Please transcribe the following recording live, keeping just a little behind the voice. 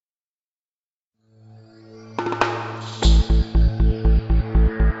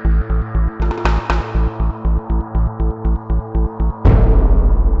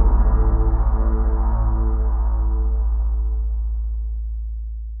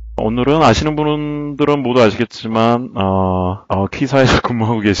오늘은 아시는 분들은 모두 아시겠지만, 키사에서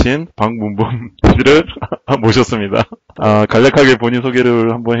근무하고 계신 박문범님을 모셨습니다. 간략하게 본인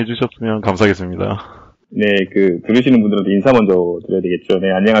소개를 한번 해주셨으면 감사하겠습니다. 네, 들으시는 분들한테 인사 먼저 드려야 되겠죠.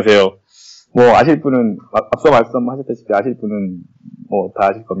 네, 안녕하세요. 아실 분은, 앞서 말씀하셨다시피 아실 분은, 다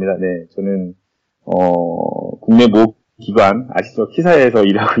아실 겁니다. 네, 저는, 국내 모 기관, 아시죠? 키사에서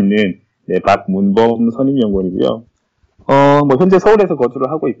일하고 있는, 네, 박문범 선임연구원이고요. 현재 서울에서 거주를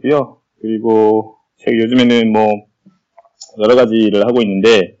하고 있고요. 그리고, 제가 요즘에는 여러 가지 일을 하고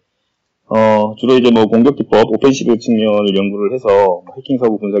있는데, 주로 이제 공격기법, 오펜시브 측면을 연구를 해서, 해킹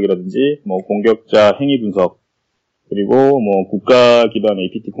서브 분석이라든지, 공격자 행위 분석, 그리고 국가 기반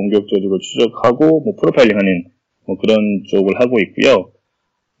APT 공격 조직을 추적하고, 프로파일링 하는, 그런 쪽을 하고 있고요.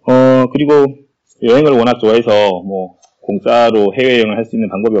 그리고 여행을 워낙 좋아해서, 공짜로 해외여행을 할 수 있는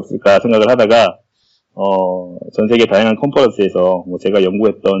방법이 없을까 생각을 하다가, 전 세계 다양한 컨퍼런스에서 제가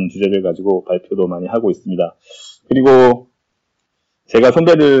연구했던 주제를 가지고 발표도 많이 하고 있습니다. 그리고 제가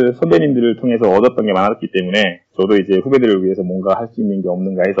선배님들을 통해서 얻었던 게 많았기 때문에 저도 이제 후배들을 위해서 뭔가 할 수 있는 게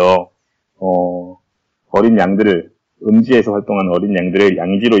없는가 해서, 어린 양들을, 음지에서 활동하는 어린 양들을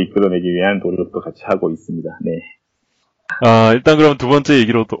양지로 이끌어내기 위한 노력도 같이 하고 있습니다. 네. 일단 그럼 두 번째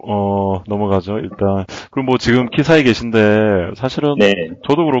얘기로 넘어가죠. 일단 그럼 지금 키사에 계신데 사실은 네.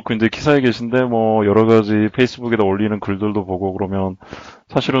 저도 그렇고 이제 키사에 계신데 여러 가지 페이스북에다 올리는 글들도 보고 그러면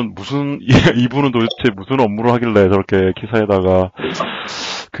사실은 이분은 도대체 무슨 업무를 하길래 저렇게 키사에다가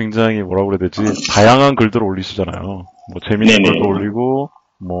굉장히 뭐라고 그래야 되지? 다양한 글들을 올리시잖아요. 재밌는 글도 올리고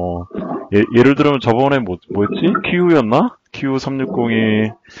예를 들면 저번에 뭐였지? QU였나?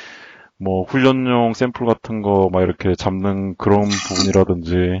 QU360이 훈련용 샘플 같은 거, 이렇게 잡는 그런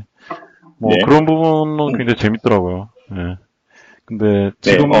부분이라든지, 네. 그런 부분은 굉장히 재밌더라고요. 예. 근데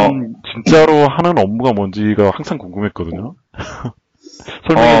지금은 진짜로 하는 업무가 뭔지가 항상 궁금했거든요.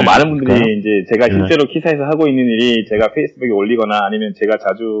 많은 분들이 이제 제가 실제로 키사에서 하고 있는 일이 제가 페이스북에 올리거나 아니면 제가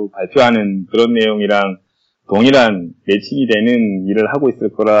자주 발표하는 그런 내용이랑 동일한 매칭이 되는 일을 하고 있을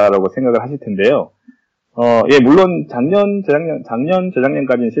거라고 생각을 하실 텐데요. 물론 작년,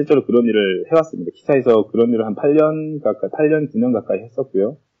 재작년까지는 실제로 그런 일을 해왔습니다. 키사에서 그런 일을 한 8년, 9년 가까이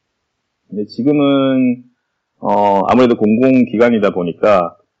했었고요. 근데 지금은, 아무래도 공공기관이다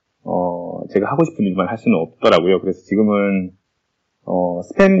보니까, 제가 하고 싶은 일만 할 수는 없더라고요. 그래서 지금은,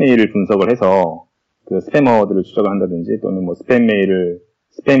 스팸 메일을 분석을 해서, 스패머들을 추적을 한다든지, 또는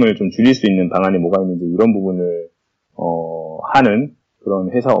스팸을 좀 줄일 수 있는 방안이 뭐가 있는지 이런 부분을, 하는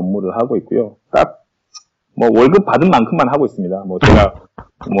그런 회사 업무를 하고 있고요. 월급 받은 만큼만 하고 있습니다. 제가,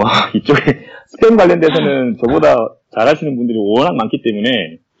 이쪽에 스팸 관련돼서는 저보다 잘하시는 분들이 워낙 많기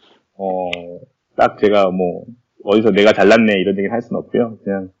때문에, 딱 제가 어디서 내가 잘났네 이런 얘기를 할 수는 없고요.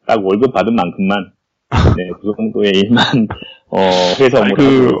 그냥 딱 월급 받은 만큼만, 네, 그 정도의 일만, 회사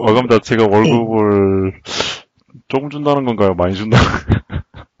업무를 하고 어감 자체가 월급을 조금 준다는 건가요? 많이 준다는 건가요?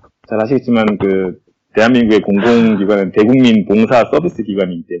 잘 아시겠지만, 대한민국의 공공기관은 대국민 봉사 서비스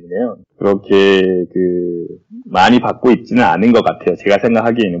기관이기 때문에요. 그렇게, 많이 받고 있지는 않은 것 같아요. 제가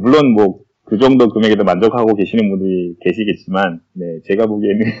생각하기에는. 물론 그 정도 금액에도 만족하고 계시는 분들이 계시겠지만, 네, 제가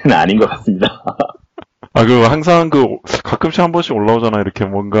보기에는 아닌 것 같습니다. 항상 가끔씩 한 번씩 올라오잖아요. 이렇게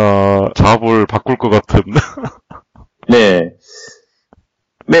뭔가 잡을 바꿀 것 같은. 네.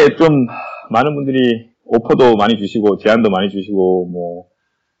 네, 좀, 많은 분들이 오퍼도 많이 주시고, 제안도 많이 주시고,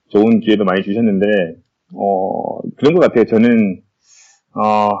 좋은 기회도 많이 주셨는데, 그런 것 같아요. 저는,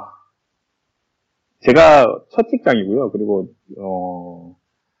 제가 첫 직장이고요. 그리고,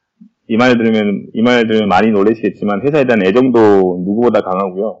 이 말 들으면 많이 놀라시겠지만, 회사에 대한 애정도 누구보다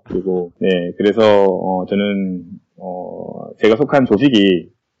강하고요. 그리고, 네, 그래서, 저는, 제가 속한 조직이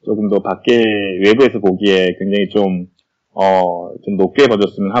조금 더 외부에서 보기에 굉장히 좀 높게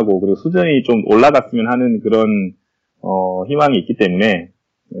봐줬으면 하고, 그리고 수준이 좀 올라갔으면 하는 그런, 희망이 있기 때문에,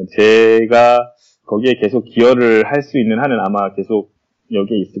 제가 거기에 계속 기여를 할 수 있는 한은 아마 계속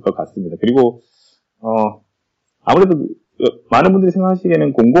여기에 있을 것 같습니다. 그리고, 아무래도 많은 분들이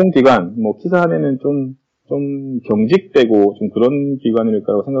생각하시기에는 공공기관, 키사 안에는 좀 경직되고 좀 그런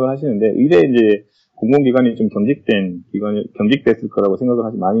기관일까라고 생각을 하시는데, 의대 이제 공공기관이 좀 경직됐을 거라고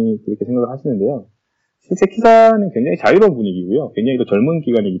많이 그렇게 생각을 하시는데요. 실제 키사는 굉장히 자유로운 분위기고요. 굉장히 또 젊은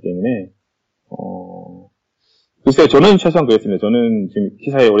기관이기 때문에, 글쎄요, 저는 최소한 그랬습니다. 저는 지금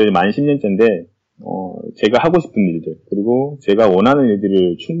키사에 올해 만 10년째인데, 제가 하고 싶은 일들, 그리고 제가 원하는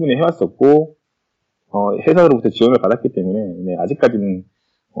일들을 충분히 해왔었고, 회사로부터 지원을 받았기 때문에, 네, 아직까지는,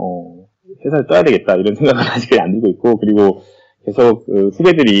 회사를 떠야 되겠다, 이런 생각은 아직까지 안 들고 있고, 그리고 계속, 좋은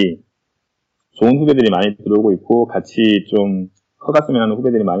후배들이 많이 들어오고 있고, 같이 좀, 커갔으면 하는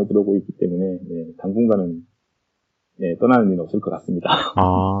후배들이 많이 들어오고 있기 때문에, 네, 당분간은, 네, 떠나는 일은 없을 것 같습니다.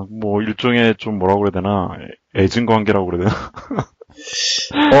 아, 뭐, 일종의 좀 뭐라고 그래야 되나, 애증 관계라고 그래야 되나?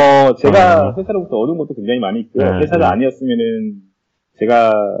 제가 회사로부터 얻은 것도 굉장히 많이 있고요. 네, 회사가 네. 아니었으면은,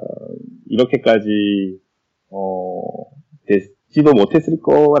 제가 이렇게까지, 되지도 못했을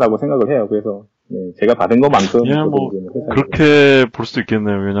거라고 생각을 해요. 그래서, 네, 제가 받은 것만큼. 예, 뭐, 그렇게 볼 수도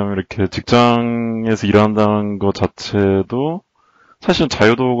있겠네요. 왜냐면 이렇게 직장에서 일한다는 것 자체도, 사실은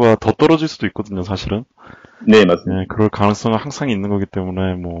자유도가 더 떨어질 수도 있거든요, 사실은. 네, 맞습니다. 예, 그럴 가능성은 항상 있는 거기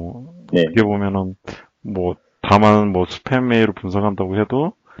때문에, 뭐, 네. 어떻게 보면은, 뭐, 다만 뭐 스팸 메일을 분석한다고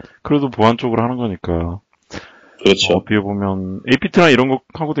해도, 그래도 보안 쪽으로 하는 거니까. 그렇죠. 어떻게 보면, APT나 이런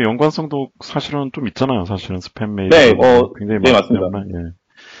것하고도 연관성도 사실은 좀 있잖아요, 사실은 스팸 메일. 네, 굉장히 네, 많기 맞습니다. 때문에,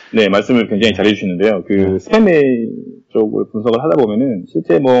 예. 네, 말씀을 굉장히 잘해주시는데요. 네. 스팸 메일 쪽을 분석을 하다 보면은,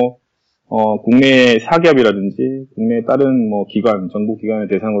 실제 국내 사기업이라든지, 국내 다른 기관, 정부 기관을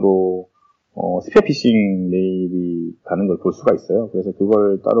대상으로, 스패피싱 메일이 가는 걸 볼 수가 있어요. 그래서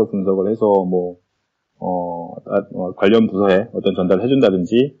그걸 따로 분석을 해서, 관련 부서에 어떤 전달을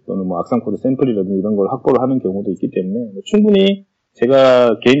해준다든지, 또는 악성코드 샘플이라든지 이런 걸 확보를 하는 경우도 있기 때문에, 충분히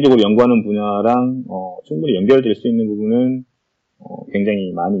제가 개인적으로 연구하는 분야랑, 충분히 연결될 수 있는 부분은,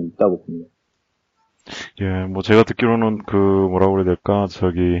 굉장히 많이 있다고 봅니다. 예, 뭐 제가 듣기로는 뭐라고 그래야 될까,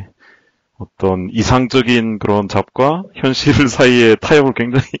 어떤 이상적인 그런 잡과 현실 사이의 타협을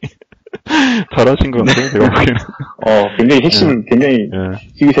굉장히 잘하신 것 같아요, 제가 보기에는. 굉장히 핵심을 굉장히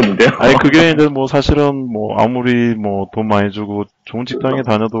찍으셨는데요. 아니, 그게 이제 사실은 아무리 돈 많이 주고 좋은 직장에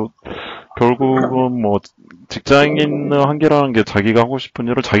다녀도 결국은 직장인의 한계라는 게 자기가 하고 싶은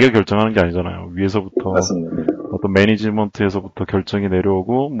일을 자기가 결정하는 게 아니잖아요. 위에서부터. 맞습니다. 어떤 매니지먼트에서부터 결정이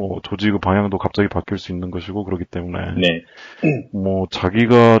내려오고, 조직의 방향도 갑자기 바뀔 수 있는 것이고, 그렇기 때문에. 네.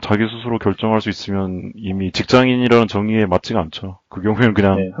 자기가 자기 스스로 결정할 수 있으면 이미 직장인이라는 정의에 맞지가 않죠. 그 경우에는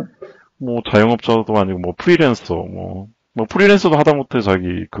그냥, 네. 자영업자도 아니고, 프리랜서, 프리랜서도 하다못해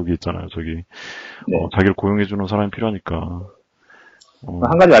그게 있잖아요. 네. 자기를 고용해주는 사람이 필요하니까.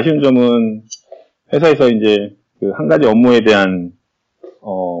 한 가지 아쉬운 점은, 회사에서 이제, 한 가지 업무에 대한,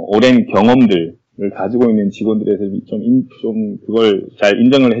 오랜 경험들을 가지고 있는 직원들에서 그걸 잘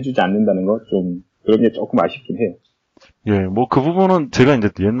인정을 해주지 않는다는 것, 그런 게 조금 아쉽긴 해요. 예, 그 부분은 제가 이제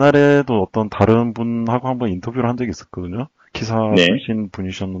옛날에도 어떤 다른 분하고 한번 인터뷰를 한 적이 있었거든요. 기사 출신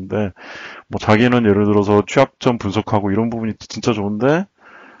분이셨는데, 자기는 예를 들어서 취약점 분석하고 이런 부분이 진짜 좋은데,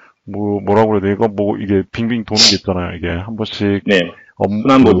 뭐라고 그래야 돼? 이게 빙빙 도는 게 있잖아요. 이게 한 번씩. 네.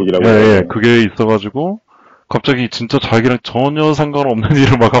 순환보직이라고. 예, 그게 있어가지고, 갑자기 진짜 자기랑 전혀 상관없는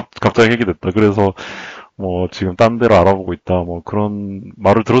일을 갑자기 하게 됐다. 그래서, 지금 딴 데를 알아보고 있다. 그런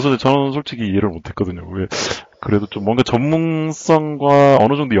말을 들어서 저는 솔직히 이해를 못 했거든요. 왜, 그래도 좀 뭔가 전문성과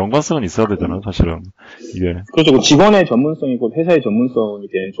어느 정도 연관성은 있어야 되잖아요, 사실은. 이게. 그렇죠. 직원의 전문성이 곧 회사의 전문성이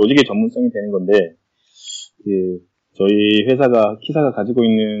되는, 조직의 전문성이 되는 건데, 저희 키사가 가지고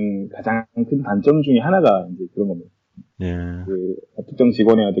있는 가장 큰 단점 중에 하나가 이제 그런 겁니다. 예. 특정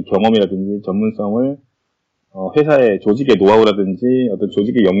직원의 어떤 경험이라든지 전문성을 회사의 조직의 노하우라든지 어떤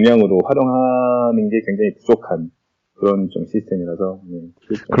조직의 역량으로 활용하는 게 굉장히 부족한 그런 좀 시스템이라서. 네,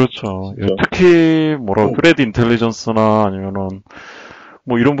 그렇죠. 예, 특히 트레이드 인텔리전스나 아니면은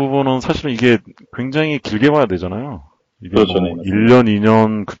이런 부분은 사실은 이게 굉장히 길게 봐야 되잖아요. 이게 그렇죠. 1년,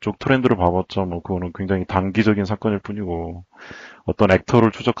 2년 그쪽 트렌드를 봐봤자 그거는 굉장히 단기적인 사건일 뿐이고 어떤 액터를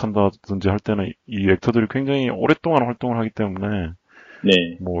추적한다든지 할 때는 이 액터들이 굉장히 오랫동안 활동을 하기 때문에 네.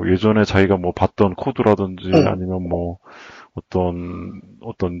 예전에 자기가 봤던 코드라든지 아니면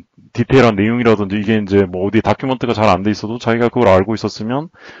어떤 디테일한 내용이라든지 이게 이제 어디 다큐멘트가 잘 안 돼 있어도 자기가 그걸 알고 있었으면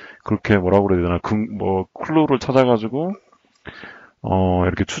그렇게 뭐라고 그래야 되나 클루를 찾아가지고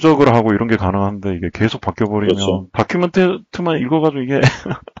이렇게 추적을 하고 이런 게 가능한데 이게 계속 바뀌어버리면 그렇죠. 다큐멘트만 읽어가지고 이게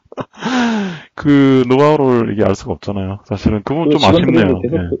노하우를 이게 알 수가 없잖아요. 사실은 그건 좀 아쉽네요.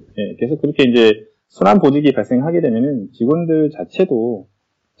 계속 그렇게 이제 순환 보직이 발생하게 되면은 직원들 자체도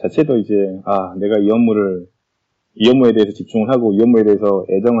이제 내가 이 업무에 대해서 집중을 하고 이 업무에 대해서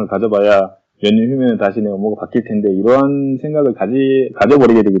애정을 가져봐야 몇 년 후면 다시 내 업무가 바뀔 텐데 이런 생각을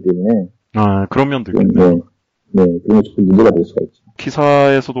가져버리게 되기 때문에 그런 면도 있겠네요. 네, 그런 게 조금 문제가 될 수가 있죠.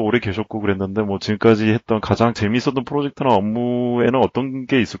 키사에서도 오래 계셨고 그랬는데 지금까지 했던 가장 재미있었던 프로젝트나 업무에는 어떤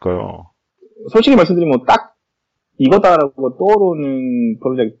게 있을까요? 솔직히 말씀드리면 딱 이거다라고 떠오르는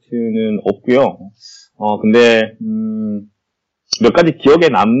프로젝트는 없고요. 근데 몇 가지 기억에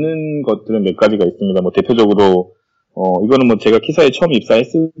남는 것들은 몇 가지가 있습니다. 대표적으로 이거는 제가 키사에 처음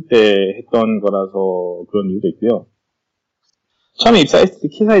입사했을 때 했던 거라서 그런 이유도 있고요.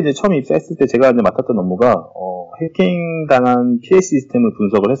 키사에 이제 처음 입사했을 때 제가 이제 맡았던 업무가 해킹 당한 피해 시스템을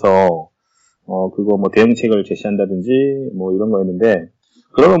분석을 해서 그거 대응책을 제시한다든지 이런 거였는데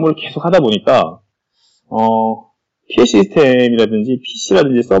그런 업무를 계속 하다 보니까 피해 시스템이라든지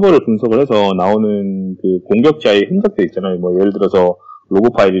PC라든지 서버를 분석을 해서 나오는 그 공격자의 흔적들 있잖아요. 뭐 예를 들어서 로그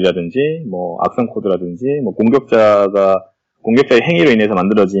파일이라든지 뭐 악성 코드라든지 뭐 공격자의 행위로 인해서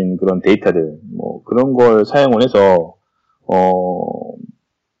만들어진 그런 데이터들 뭐 그런 걸 사용을 해서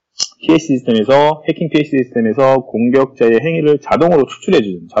해킹 피해 시스템에서 공격자의 행위를 자동으로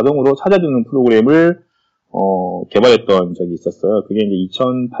자동으로 찾아주는 프로그램을 개발했던 적이 있었어요. 그게 이제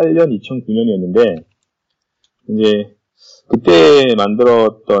 2008년, 2009년이었는데 이제 그때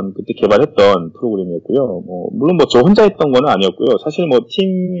개발했던 프로그램이었고요. 물론 저 혼자 했던 건 아니었고요. 사실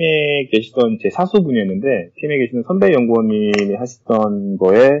팀에 계시던 제 사수분이었는데, 팀에 계시는 선배 연구원님이 하시던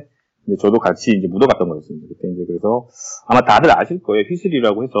거에, 이제 저도 같이 이제 묻어갔던 거였습니다. 그때 이제 그래서, 아마 다들 아실 거예요.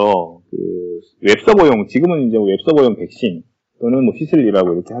 휘슬리라고 해서, 웹서버용, 지금은 이제 웹서버용 백신, 또는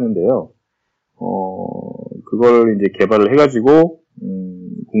휘슬리라고 이렇게 하는데요. 그걸 이제 개발을 해가지고,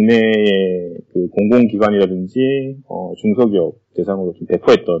 국내의 그 공공기관이라든지, 중소기업 대상으로 좀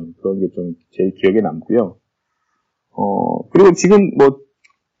배포했던 그런 게 좀 제일 기억에 남고요. 그리고 지금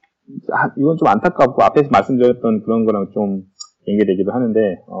이건 좀 안타깝고 앞에서 말씀드렸던 그런 거랑 좀 연계되기도 하는데,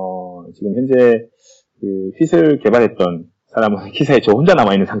 지금 현재 그 휘슬 개발했던 사람은 키사에 저 혼자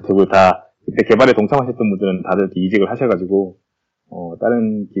남아있는 상태고 그때 개발에 동참하셨던 분들은 다들 이직을 하셔가지고,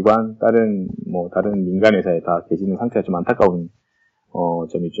 다른 기관, 다른 민간회사에 다 계시는 상태가 좀 안타까운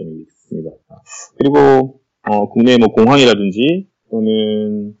점이 좀 있습니다. 그리고 국내 공항이라든지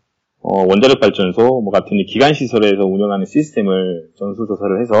또는 원자력 발전소 같은 기간 시설에서 운영하는 시스템을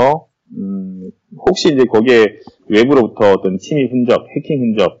전수조사를 해서 혹시 이제 거기에 외부로부터 어떤 침입 흔적, 해킹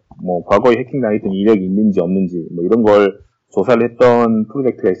흔적, 과거에 해킹 당했던 이력이 있는지 없는지 이런 걸 조사를 했던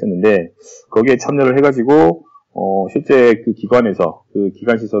프로젝트가 있었는데 거기에 참여를 해가지고 실제 그 기관에서, 그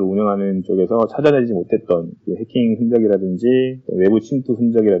기관 시설을 운영하는 쪽에서 찾아내지 못했던 그 해킹 흔적이라든지, 외부 침투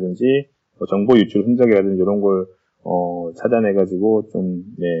흔적이라든지, 정보 유출 흔적이라든지 이런 걸, 찾아내가지고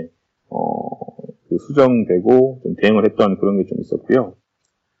그 수정되고 좀 대응을 했던 그런 게 좀 있었고요.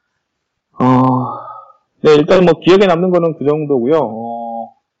 네, 일단 기억에 남는 거는 그 정도고요.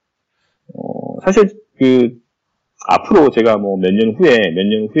 사실 앞으로 제가 몇 년 후에,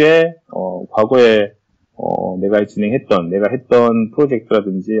 과거에 내가 했던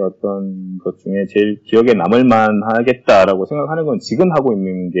프로젝트라든지 어떤 것 중에 제일 기억에 남을만 하겠다라고 생각하는 건 지금 하고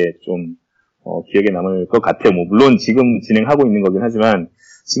있는 게 좀, 기억에 남을 것 같아요. 물론 지금 진행하고 있는 거긴 하지만,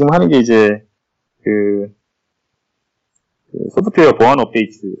 지금 하는 게 이제, 소프트웨어 보안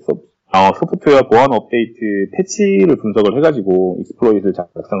업데이트 패치를 분석을 해가지고 익스플로잇을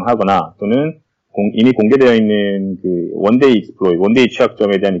작성하거나 또는 이미 공개되어 있는 원데이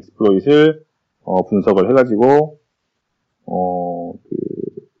취약점에 대한 익스플로잇을 분석을 해가지고,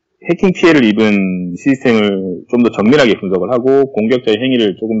 해킹 피해를 입은 시스템을 좀 더 정밀하게 분석을 하고, 공격자의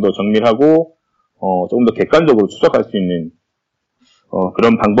행위를 조금 더 정밀하고, 조금 더 객관적으로 추적할 수 있는,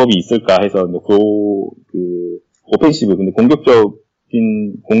 그런 방법이 있을까 해서, 오펜시브, 근데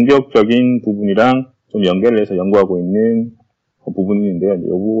공격적인 부분이랑 좀 연결을 해서 연구하고 있는 부분인데요.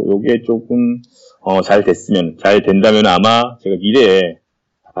 요게 조금, 잘 된다면 아마 제가 미래에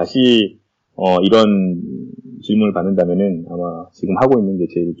다시, 이런 질문을 받는다면은 아마 지금 하고 있는 게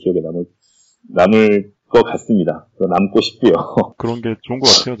제일 기억에 남을 것 같습니다. 남고 싶고요. 그런 게 좋은 것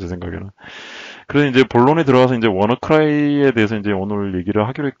같아요, 제 생각에는. 그래서 이제 본론에 들어가서 이제 WannaCry에 대해서 이제 오늘 얘기를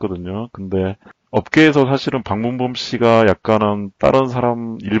하기로 했거든요. 근데 업계에서 사실은 박문범 씨가 약간은 다른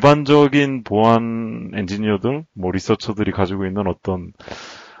사람, 일반적인 보안 엔지니어들, 리서처들이 가지고 있는 어떤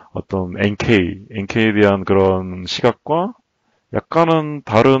NK에 대한 그런 시각과 약간은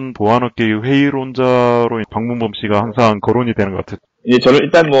다른 보안업계의 회의론자로 박문범 씨가 항상 거론이 되는 것 같아요. 예, 저는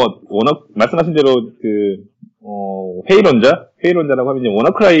일단 워낙, 말씀하신 대로 회의론자라고 하면 이제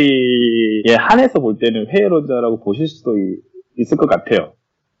WannaCry에 한해서 볼 때는 회의론자라고 보실 수도 있을 것 같아요.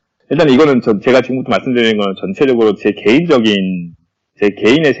 일단 이거는 제가 지금부터 말씀드리는 건 전체적으로 제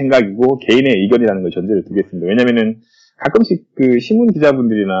개인의 생각이고 개인의 의견이라는 걸 전제를 두겠습니다. 왜냐면은 가끔씩 신문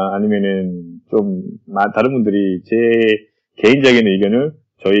기자분들이나 아니면은 다른 분들이 제 개인적인 의견을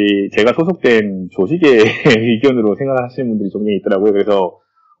제가 소속된 조직의 의견으로 생각하시는 분들이 종종 있더라고요. 그래서,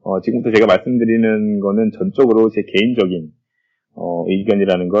 지금부터 제가 말씀드리는 거는 전적으로 제 개인적인,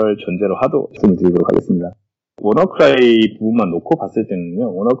 의견이라는 걸 전제로 말씀을 드리도록 하겠습니다. WannaCry 부분만 놓고 봤을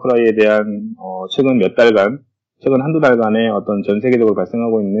때는요, WannaCry에 대한, 최근 한두 달간의 어떤 전 세계적으로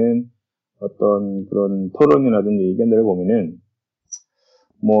발생하고 있는 어떤 그런 토론이라든지 의견들을 보면은,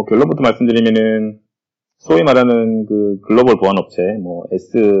 결론부터 말씀드리면은, 소위 말하는 글로벌 보안 업체,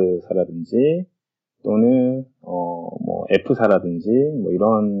 S사라든지, 또는, F사라든지,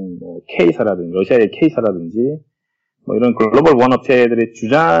 이런, K사라든지, 러시아의 K사라든지, 이런 글로벌 보안 업체들의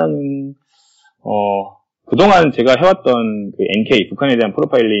주장은, 그동안 제가 해왔던 그 NK, 북한에 대한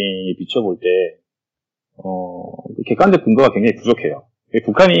프로파일링에 비춰볼 때, 객관적 근거가 굉장히 부족해요.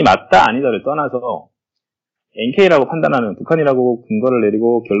 북한이 맞다, 아니다를 떠나서 NK라고 판단하는, 북한이라고 근거를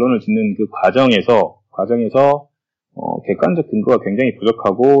내리고 결론을 짓는 그 과정에서, 객관적 근거가 굉장히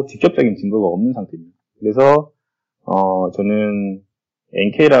부족하고 직접적인 증거가 없는 상태입니다. 그래서, 저는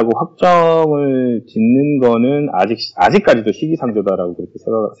NK라고 확정을 짓는 거는 아직까지도 시기상조다라고 그렇게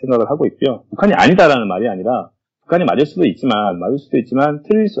생각을 하고 있고요. 북한이 아니다라는 말이 아니라, 북한이 맞을 수도 있지만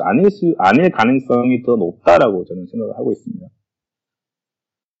아닐 가능성이 더 높다라고 저는 생각을 하고 있습니다.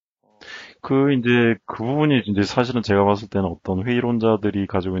 그 부분이 이제 사실은 제가 봤을 때는 어떤 회의론자들이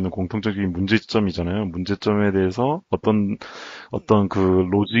가지고 있는 공통적인 문제점이잖아요. 문제점에 대해서 어떤 그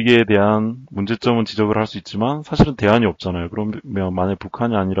로직에 대한 문제점은 지적을 할 수 있지만 사실은 대안이 없잖아요. 그러면 만약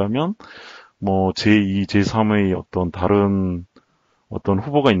북한이 아니라면 뭐 제2, 제3의 어떤 다른 어떤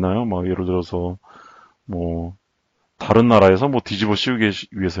후보가 있나요? 막 예를 들어서 뭐 다른 나라에서 뭐 뒤집어 씌우기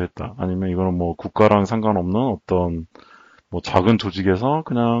위해서 했다. 아니면 이거는 뭐 국가랑 상관없는 어떤 뭐 작은 조직에서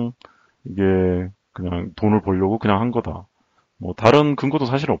그냥 이게 그냥 돈을 벌려고 그냥 한 거다. 뭐 다른 근거도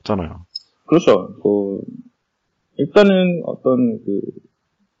사실 없잖아요. 그렇죠. 일단은 어떤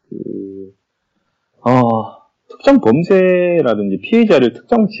특정 범죄라든지 피해자를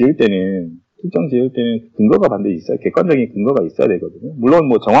특정 지을 때는 근거가 반드시 있어요. 객관적인 근거가 있어야 되거든요. 물론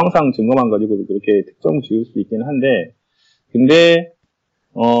뭐 정황상 증거만 가지고 그렇게 특정 지을 수 있긴 한데, 근데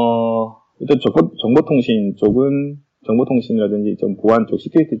일단 정보통신 쪽은 정보통신이라든지 좀 보안 쪽,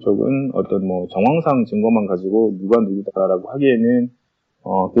 시큐리티 쪽은 어떤 뭐 정황상 증거만 가지고 누가 누구다라고 하기에는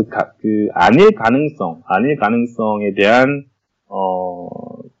아닐 가능성에 대한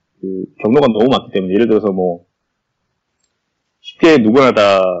경로가 너무 많기 때문에, 예를 들어서 뭐 쉽게 누구나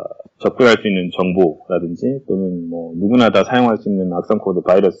다 접근할 수 있는 정보라든지, 또는 뭐 누구나 다 사용할 수 있는 악성 코드,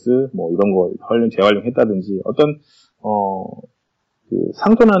 바이러스 뭐 이런 거 재활용했다든지, 어떤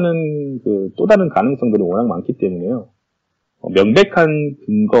상존하는 또 다른 가능성들이 워낙 많기 때문에요. 명백한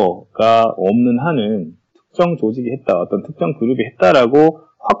근거가 없는 한은 특정 조직이 했다, 어떤 특정 그룹이 했다라고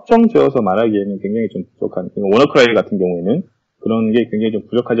확정 지어서 말하기에는 굉장히 좀 부족한, 워너크라이 같은 경우에는 그런 게 굉장히 좀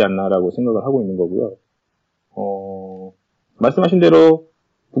부족하지 않나라고 생각을 하고 있는 거고요. 말씀하신 대로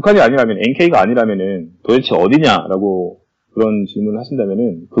북한이 아니라면, NK가 아니라면은 도대체 어디냐라고 그런 질문을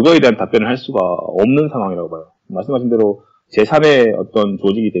하신다면은 그거에 대한 답변을 할 수가 없는 상황이라고 봐요. 말씀하신 대로 제3의 어떤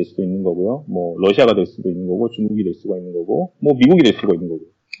조직이 될 수도 있는 거고요. 뭐 러시아가 될 수도 있는 거고, 중국이 될 수가 있는 거고, 뭐 미국이 될 수가 있는 거고.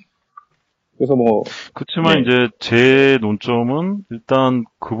 그래서 뭐 그렇지만 이제 제 논점은 일단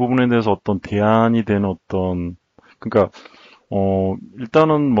그 부분에 대해서 어떤 대안이 되는 어떤, 그러니까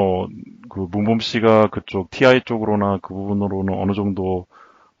일단은 뭐 그 문범 씨가 그쪽 TI 쪽으로나 그 부분으로는 어느 정도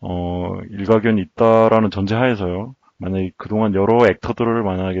일가견이 있다라는 전제하에서요. 만약에 그동안 여러 액터들을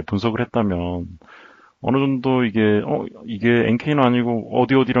만약에 분석을 했다면 어느 정도 이게 NK는 아니고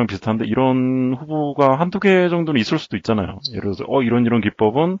어디랑 비슷한데 이런 후보가 한두 개 정도는 있을 수도 있잖아요. 예를 들어서 이런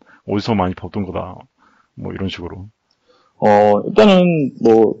기법은 어디서 많이 봤던 거다. 뭐 이런 식으로. 일단은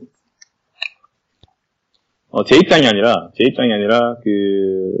뭐 제 입장이 아니라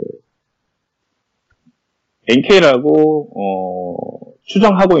NK라고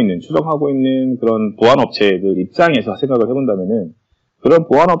추정하고 있는 그런 보안 업체들 입장에서 생각을 해본다면은, 그런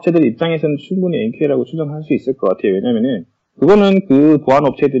보안 업체들 입장에서는 충분히 NK라고 추정할 수 있을 것 같아요. 왜냐면은 그거는 그 보안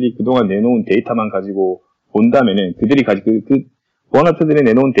업체들이 그동안 내놓은 데이터만 가지고 본다면은, 그들이 가지고 그 보안 업체들이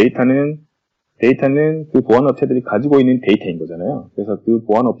내놓은 데이터는 그 보안 업체들이 가지고 있는 데이터인 거잖아요. 그래서 그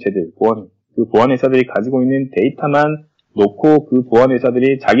보안 회사들이 가지고 있는 데이터만 놓고 그 보안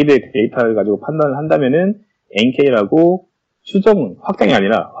회사들이 자기들의 데이터를 가지고 판단을 한다면은 NK라고 확정이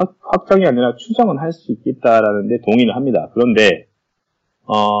아니라 추정은 할 수 있겠다라는데 동의를 합니다. 그런데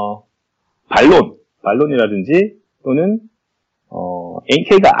반론이라든지 또는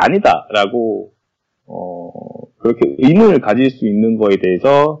NK가 아니다라고 그렇게 의문을 가질 수 있는 거에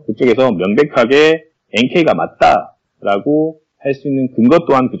대해서 그쪽에서 명백하게 NK가 맞다라고 할 수 있는 근거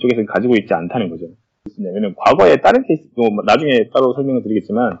또한 그쪽에서는 가지고 있지 않다는 거죠. 왜냐면 과거에 다른 케이스, 나중에 따로 설명을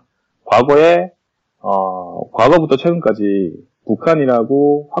드리겠지만, 과거부터 최근까지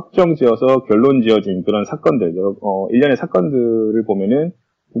북한이라고 확정 지어서 결론 지어진 그런 사건들, 일련의 사건들을 보면은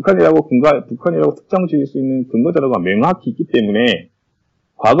북한이라고 특정 지을 수 있는 근거 자료가 명확히 있기 때문에,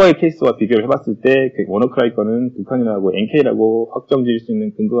 과거의 케이스와 비교를 해봤을 때 워너크라이 거는 북한이라고 NK라고 확정 지을 수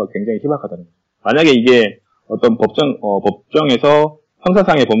있는 근거가 굉장히 희박하다는 거죠. 만약에 이게 어떤 법정에서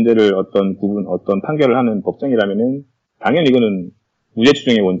형사상의 범죄를 어떤 판결을 하는 법정이라면은 당연히 이거는 무죄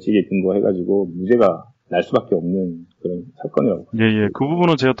추정의 원칙에 근거해가지고 무죄가 날 수밖에 없는 그런 사건이라고. 예. 그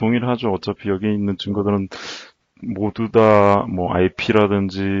부분은 제가 동의를 하죠. 어차피 여기 있는 증거들은 모두 다 뭐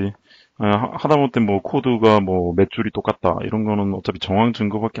IP라든지 하다못해 뭐 코드가 뭐 몇 줄이 똑같다 이런 거는 어차피 정황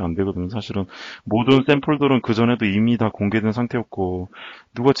증거밖에 안 되거든요. 사실은 모든 샘플들은 그 전에도 이미 다 공개된 상태였고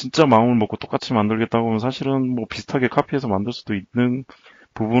누가 진짜 마음을 먹고 똑같이 만들겠다고 하면 사실은 뭐 비슷하게 카피해서 만들 수도 있는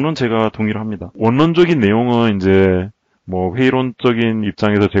부분은 제가 동의를 합니다. 원론적인 내용은 이제 뭐 회의론적인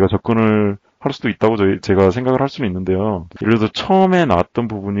입장에서 제가 접근을 할 수도 있다고 제가 생각을 할 수는 있는데요. 예를 들어서 처음에 나왔던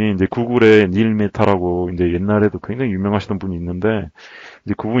부분이 이제 구글의 닐 메타라고 이제 옛날에도 굉장히 유명하시던 분이 있는데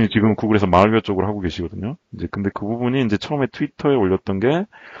이제 그분이 지금 구글에서 말웨어 쪽을 하고 계시거든요. 이제 근데 그 부분이 이제 처음에 트위터에 올렸던 게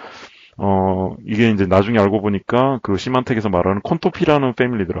이게 이제 나중에 알고 보니까 그 시만텍에서 말하는 콘토피라는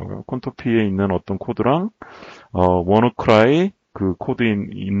패밀리더라고요. 콘토피에 있는 어떤 코드랑 WannaCry 그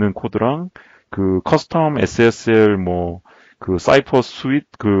있는 코드랑 그 커스텀 SSL 그 사이퍼 스윗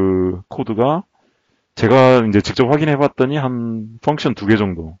그 코드가 제가 이제 직접 확인해 봤더니 한 펑션 2개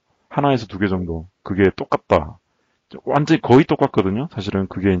정도, 하나에서 2개 정도 그게 똑같다. 완전히 거의 똑같거든요. 사실은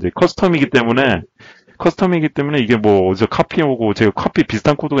그게 이제 커스텀이기 때문에 이게 뭐 어디서 카피해오고 제가 카피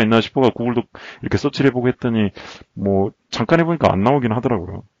비슷한 코드가 있나 싶어가 구글도 이렇게 서치를 해보고 했더니 뭐 잠깐 해보니까 안 나오긴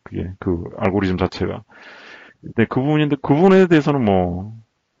하더라고요. 그게 그 알고리즘 자체가. 근데 그 부분에 대해서는 뭐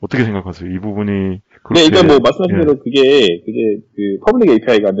어떻게 생각하세요? 이 부분이 그렇게, 네, 일단 뭐 말씀하신 대로 그게 그 퍼블릭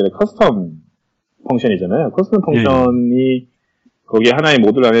API가 아니라 커스텀 펑션이잖아요. 커스텀 펑션이 거기에 하나의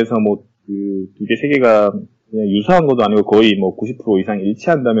모듈 안에서 뭐 그 2개, 3개가 그냥 유사한 것도 아니고 거의 뭐 90% 이상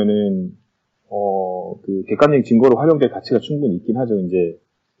일치한다면은 그 객관적인 증거로 활용될 가치가 충분히 있긴 하죠. 이제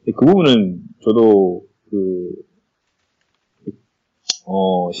그 부분은 저도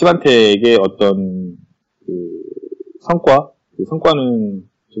시반텍의 어떤 그 성과는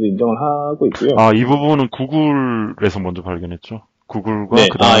저도 인정을 하고 있고요. 이 부분은 구글에서 먼저 발견했죠. 구글과 네,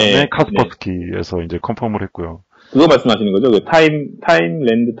 그 다음에 카스퍼스키에서 이제 컨펌을 했고요. 그거 말씀하시는 거죠? 그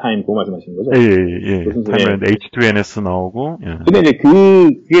랜드 타임 그거 말씀하시는 거죠? 예. 타임랜드 H2NS 나오고. 예. 근데 이제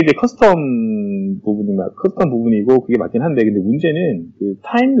그게 이제 커스텀 부분이고 그게 맞긴 한데 근데 문제는 그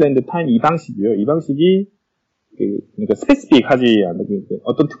랜드 타임 이 방식이요. 이 방식이 그러니까 스페시픽하지 않는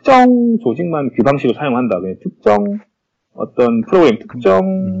어떤 특정 조직만 그 방식을 사용한다. 그냥 특정 어떤 프로그램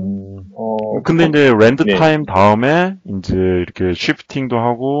근데 이제 랜드 타임 다음에 이제 이렇게 쉬프팅도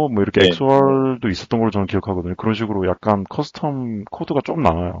하고 뭐 이렇게 XOR도 있었던 걸로 저는 기억하거든요. 그런 식으로 약간 커스텀 코드가 좀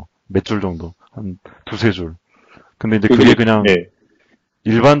나와요. 몇 줄 정도. 한 2-3줄. 근데 이제 그게 그냥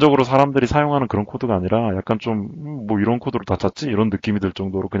일반적으로 사람들이 사용하는 그런 코드가 아니라 약간 좀 뭐 이런 코드로 다 짰지? 이런 느낌이 들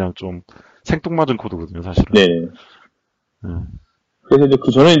정도로 그냥 좀 생뚱맞은 코드거든요, 사실은. 네. 그래서 이제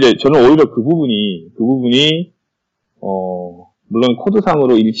저는 오히려 그 부분이 물론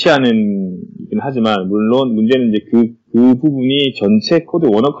코드상으로 일치하는이긴 하지만, 물론 문제는 이제 그 부분이 전체 코드,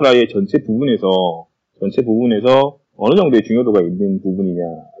 워너크라이의 전체 부분에서 어느 정도의 중요도가 있는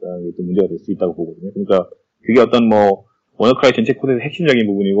부분이냐라는 게 또 문제가 될 수 있다고 보거든요. 그러니까 그게 어떤 워너크라이 전체 코드의 핵심적인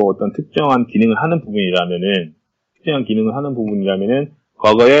부분이고 어떤 특정한 기능을 하는 부분이라면은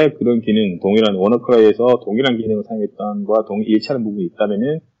과거에 그런 기능, 워너크라이에서 동일한 기능을 사용했던 것과 일치하는 부분이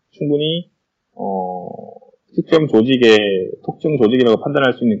있다면은 충분히 특정 조직이라고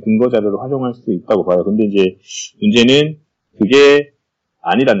판단할 수 있는 근거 자료를 활용할 수 있다고 봐요. 근데 이제 문제는 그게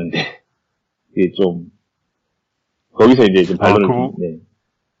아니라는데, 그게 좀 거기서 이제 좀 반론을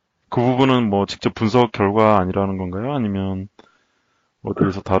그 부분은 뭐 직접 분석 결과 아니라는 건가요? 아니면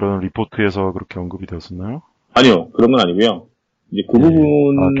어디에서 다른 리포트에서 그렇게 언급이 되었었나요? 아니요, 그런 건 아니고요. 이제 그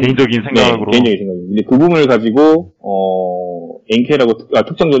부분 개인적인 생각으로 개인적인 생각입니다. 이제 그 부분을 가지고 NK라고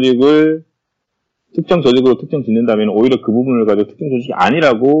특정 조직으로 특정 짓는다면 오히려 그 부분을 가지고 특정 조직이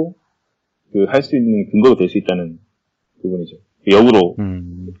아니라고 할 수 있는 근거가 될 수 있다는 부분이죠. 역으로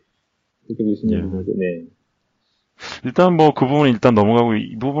그렇게 될 수 있는 부분이죠. 네. 일단 뭐 그 부분은 일단 넘어가고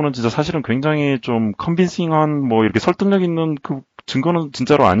이 부분은 진짜 사실은 굉장히 좀 컨빈싱한 뭐 이렇게 설득력 있는 그 증거는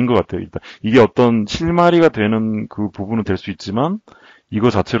진짜로 아닌 것 같아요. 일단 이게 어떤 실마리가 되는 그 부분은 될 수 있지만 이거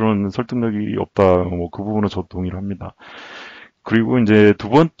자체로는 설득력이 없다. 뭐 그 부분은 저도 동의를 합니다. 그리고 이제 두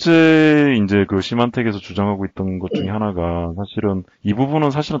번째 이제 그 시만텍에서 주장하고 있던 것 중에 하나가 사실은 이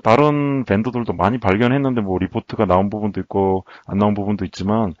부분은 사실은 다른 밴더들도 많이 발견했는데 뭐 리포트가 나온 부분도 있고 안 나온 부분도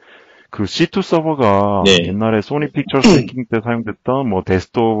있지만 그 C2 서버가 옛날에 소니 픽처스 해킹 때 사용됐던 뭐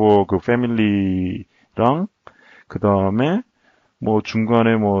데스토버 그 패밀리랑 그 다음에 뭐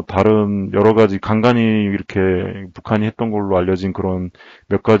중간에 뭐 다른 여러 가지 간간히 이렇게 북한이 했던 걸로 알려진 그런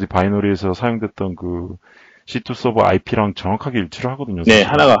몇 가지 바이너리에서 사용됐던 그 C2 서버 IP랑 정확하게 일치를 하거든요. 사실. 네,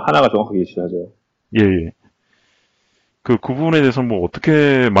 하나가 정확하게 일치하죠. 예. 그 부분에 대해서는 뭐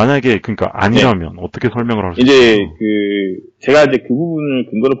어떻게 만약에 그러니까 아니라면 어떻게 설명을 할 수 있어요? 이제 제가 이제 그 부분을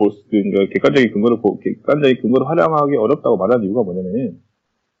객관적인 근거를 활용하기 어렵다고 말하는 이유가 뭐냐면은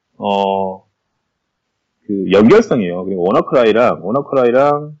그 연결성이에요. 그리고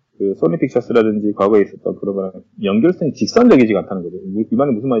워너크라이랑 그 소니 픽처스라든지 과거에 있었던 그런 거랑 연결성이 직선적이지가 않다는 거죠. 이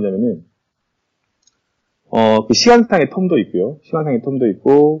말은 무슨 말이냐면은 그 시간상의 텀도 있고요. 시간상의 텀도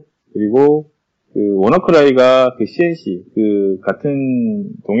있고, 그리고 그 워너크라이가 그 CNC, 그 같은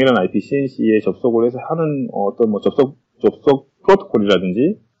동일한 IP CNC에 접속을 해서 하는 어떤 뭐 접속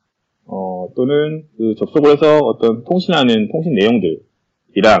프로토콜이라든지 또는 그 접속을 해서 어떤 통신하는 통신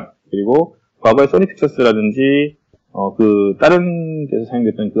내용들이랑, 그리고 과거의 소니 픽처스라든지 그 다른 데서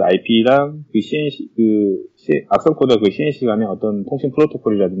사용됐던 그 IP랑 그 CNC 악성 코드와 그 CNC 간의 어떤 통신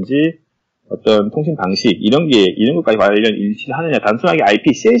프로토콜이라든지 어떤 통신 방식 이런 것까지 관련 일치를 하느냐, 단순하게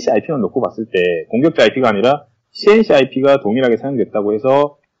IP, CNC IP만 놓고 봤을 때 공격자 IP가 아니라 CNC IP가 동일하게 사용됐다고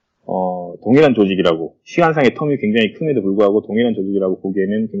해서 동일한 조직이라고, 시간상의 텀이 굉장히 큼에도 불구하고 동일한 조직이라고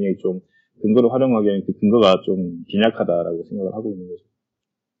보기에는 굉장히 좀 근거를 활용하기에는 그 근거가 좀 빈약하다라고 생각을 하고 있는 거죠.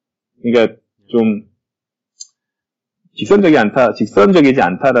 그러니까 좀 직선적이지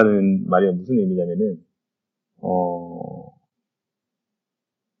않다라는 말이 무슨 의미냐면은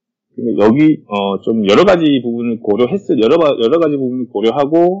여기 좀 여러 가지 부분을 여러 가지 부분을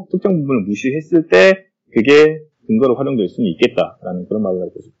고려하고 특정 부분을 무시했을 때 그게 근거로 활용될 수는 있겠다라는 그런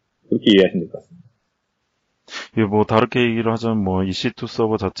말이라고 그렇게 이해하시면 될 것 같습니다. 예, 뭐 다르게 얘기를 하자면 뭐 EC2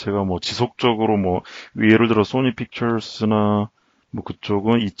 서버 자체가 뭐 지속적으로 뭐 예를 들어 소니 픽처스나 뭐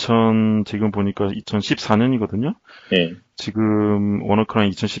그쪽은 지금 보니까 2014년이거든요. 네. 지금 워너크라이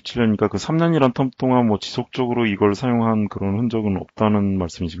 2017년이니까 그 3년이란 텀 동안 뭐 지속적으로 이걸 사용한 그런 흔적은 없다는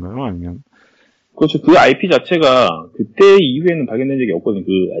말씀이신가요? 아니면? 그렇죠. 그 IP 자체가 그때 이후에는 발견된 적이 없거든요.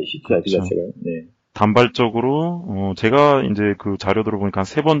 그 IP 그렇죠. 자체가. 네. 단발적으로 제가 이제 그 자료 들어보니까 한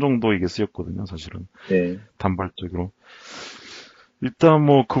 3번 정도 이게 쓰였거든요, 사실은. 네. 단발적으로. 일단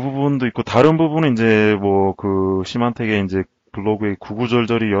뭐 그 부분도 있고 다른 부분은 이제 뭐 그 시만텍의 이제 블로그에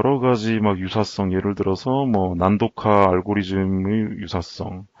구구절절히 여러 가지 막 유사성, 예를 들어서 뭐 난독화 알고리즘의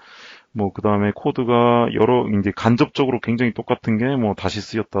유사성, 뭐 그 다음에 코드가 이제 간접적으로 굉장히 똑같은 게 뭐 다시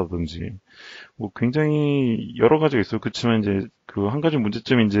쓰였다든지, 뭐 굉장히 여러 가지가 있어요. 그렇지만 이제 그 한 가지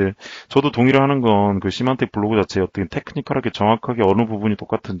문제점이 이제 저도 동의를 하는 건 그 시만텍 블로그 자체에 어떻게 테크니컬하게 정확하게 어느 부분이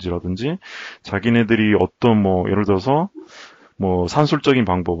똑같은지라든지, 자기네들이 어떤 뭐 예를 들어서 뭐 산술적인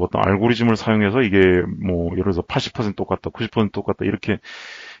방법, 어떤 알고리즘을 사용해서 이게 뭐 예를 들어서 80% 똑같다, 90% 똑같다 이렇게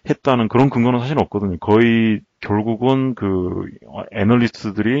했다는 그런 근거는 사실 없거든요. 거의 결국은 그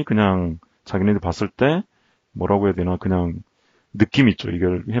애널리스트들이 그냥 자기네들 봤을 때 뭐라고 해야 되나, 그냥 느낌 있죠.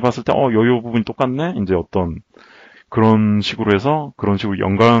 이걸 해봤을 때 요 부분이 똑같네. 이제 어떤 그런 식으로 해서 그런 식으로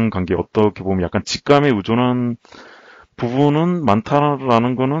연관관계, 어떻게 보면 약간 직감에 의존한 부분은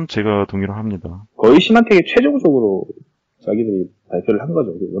많다라는 거는 제가 동의를 합니다. 거의 시만텍이 최종적으로 자기들이 발표를 한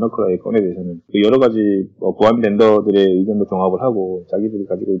거죠. 워너크라이 건에 대해서는. 여러 가지 보안 벤더들의 의견도 종합을 하고 자기들이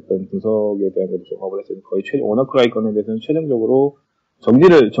가지고 있던 분석에 대한 것도 종합을 했어요. 거의 워너크라이 건에 대해서는 최종적으로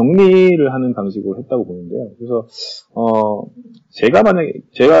정리를 하는 방식으로 했다고 보는데요. 그래서 제가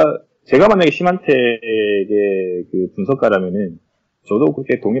만약에 시만텍의 그 분석가라면은 저도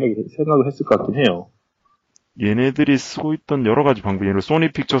그렇게 동일하게 생각을 했을 것 같긴 해요. 얘네들이 쓰고 있던 여러 가지 방법, 예를 들어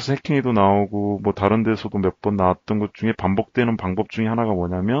소니 픽처스 해킹에도 나오고 뭐 다른 데서도 몇 번 나왔던 것 중에 반복되는 방법 중에 하나가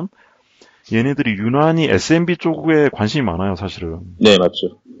뭐냐면, 얘네들이 유난히 SMB 쪽에 관심이 많아요, 사실은. 네,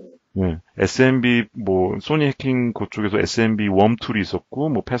 맞죠. 네, SMB 뭐 소니 해킹 그쪽에서 SMB 웜 툴이 있었고,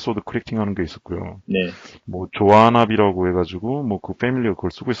 뭐 패스워드 크래킹하는 게 있었고요. 네. 뭐 조아납이라고 해가지고 뭐 그 패밀리가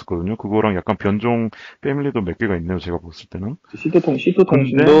그걸 쓰고 있었거든요. 그거랑 약간 변종 패밀리도 몇 개가 있네요, 제가 봤을 때는. C2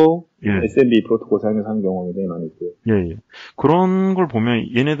 통신도 예. SMB 프로토콜 사용해서 하는 경우가 굉장히 많이 있고요. 예. 그런 걸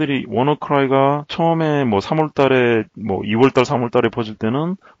보면 얘네들이 워너크라이가 처음에 뭐 3월달에 뭐 2월달 3월달에 퍼질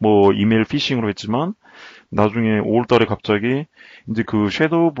때는 뭐 이메일 피싱으로 했지만, 나중에 5월달에 갑자기 이제 그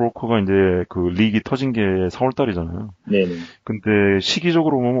섀도우 브로커가 이제 그 릭이 터진 게 4월달이잖아요. 네네. 근데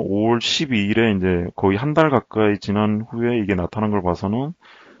시기적으로 보면 5월 12일에 이제 거의 한 달 가까이 지난 후에 이게 나타난 걸 봐서는,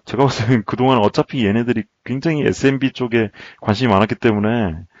 제가 봤을 때는 그동안 어차피 얘네들이 굉장히 SMB 쪽에 관심이 많았기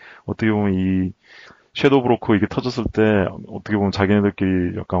때문에 어떻게 보면 이 섀도우 브로커 이게 터졌을 때 어떻게 보면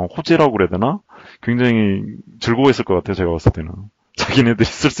자기네들끼리 약간 호재라고 그래야 되나? 굉장히 즐거워했을 것 같아요, 제가 봤을 때는. 자기네들이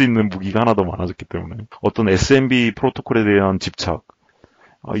쓸 수 있는 무기가 하나 더 많아졌기 때문에. 어떤 SMB 프로토콜에 대한 집착,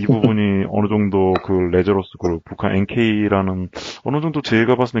 이 부분이 어느 정도 그 레저로스 그 북한 NK라는 어느 정도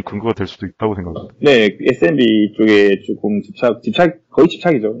제가 봤을 때 근거가 될 수도 있다고 생각합니다. 네, SMB 쪽에 조금 거의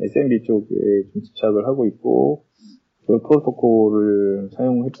집착이죠. SMB 쪽에 좀 집착을 하고 있고, 그 프로토콜을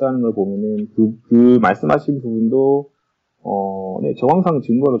사용했다는 걸 보면은 그 말씀하신 부분도 네, 정황상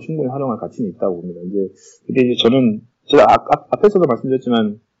증거로 충분히 활용할 가치는 있다고 봅니다. 근데 이제 제가 앞에서도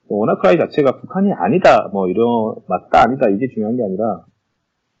말씀드렸지만, 워나크라이 자체가 북한이 아니다, 맞다, 아니다, 이게 중요한 게 아니라,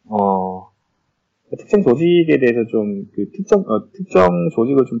 특정 조직에 대해서 좀 특정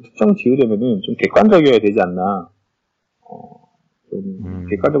조직을 좀 특정 지으려면은 좀 객관적이어야 되지 않나. 좀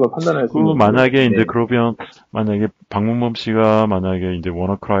객관적으로 판단할 수 있는. 만약에 이제 그러면 만약에 박문범 씨가 만약에 이제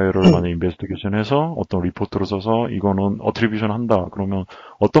워너크라이를 만약 인베스티게이션 해서 어떤 리포트를 써서 이거는 어트리뷰션 한다. 그러면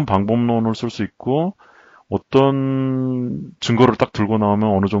어떤 방법론을 쓸 수 있고 어떤 증거를 딱 들고 나오면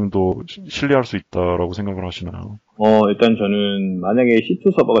어느 정도 신뢰할 수 있다라고 생각을 하시나요? 일단 저는 만약에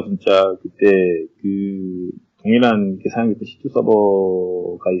C2 서버가 진짜 그때 동일한 사용했던 C2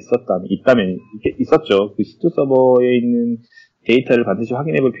 서버가 있다면 있었죠. 그 C2 서버에 있는 데이터를 반드시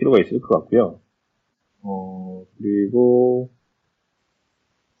확인해 볼 필요가 있을 것 같고요. 그리고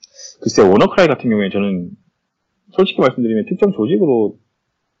글쎄 워너크라이 같은 경우에 저는 솔직히 말씀드리면 특정 조직으로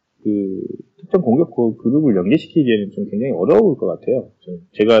특정 공격 그룹을 연계시키기에는 좀 굉장히 어려울 것 같아요.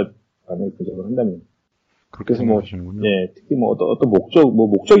 제가 만약에 분석을 한다면. 그렇게 생각하시는군요. 네, 특히 어떤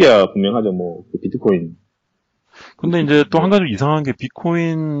목적이야 분명하죠. 비트코인. 근데 이제 또 한 가지 이상한 게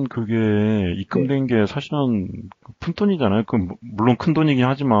비트코인 그게 입금된 게 사실은 푼돈이잖아요. 물론 큰 돈이긴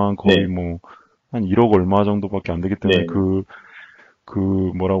하지만 거의 한 1억 얼마 정도밖에 안 되기 때문에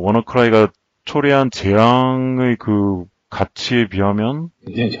워너크라이가 초래한 재앙의 가치에 비하면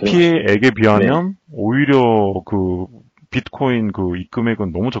피해액에 비하면 오히려 비트코인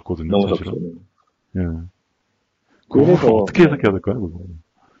입금액은 너무 적거든요. 너무 사실은. 적죠. 예. 그래서 어떻게 해석해야 될까요? 그거?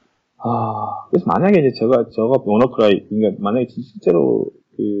 그래서 만약에 이제 제가 워너크라이, 그러니까 만약에 실제로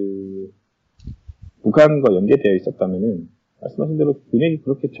북한과 연계되어 있었다면은, 말씀하신 대로 금액이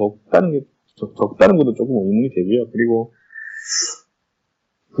그렇게 적다는 것도 조금 의문이 되고요. 그리고,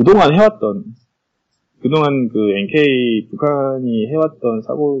 그동안 NK, 북한이 해왔던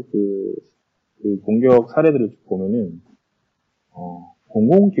공격 사례들을 보면은,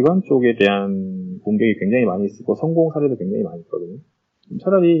 공공기관 쪽에 대한 공격이 굉장히 많이 있고, 성공 사례도 굉장히 많이 있거든요.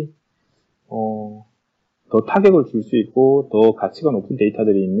 차라리, 더 타격을 줄 수 있고, 더 가치가 높은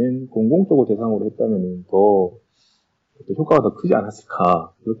데이터들이 있는 공공 쪽을 대상으로 했다면 더 효과가 더 크지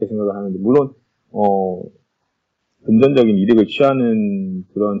않았을까, 그렇게 생각을 하는데, 물론, 금전적인 이득을 취하는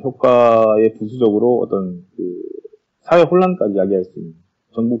그런 효과에 부수적으로 어떤 사회 혼란까지 야기할 수 있는,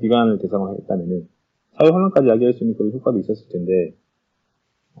 정부 기관을 대상으로 했다면은, 사회 혼란까지 야기할 수 있는 그런 효과도 있었을 텐데,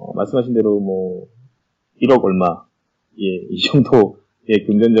 말씀하신 대로 1억 얼마, 이 정도의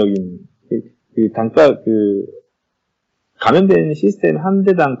금전적인, 감염된 시스템 한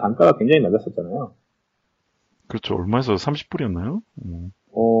대당 단가가 굉장히 낮았었잖아요. 그렇죠. 얼마에서 30불이었나요?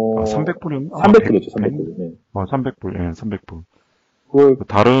 300불이었나? 300불이었죠, 300불. 네. 300불, 예, 300불.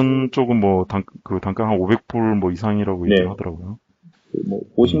 다른 쪽은 단가 한 500불 이상이라고 얘기를 하더라고요.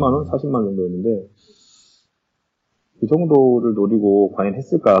 50만원, 40만원 정도였는데, 그 정도를 노리고 과연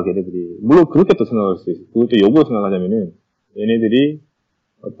했을까, 걔네들이. 물론 그렇게 또 생각할 수 있어요. 그것도 역으로 생각하자면은, 얘네들이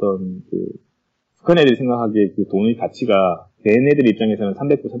북한 애들이 생각하기에 돈의 가치가, 걔네들 입장에서는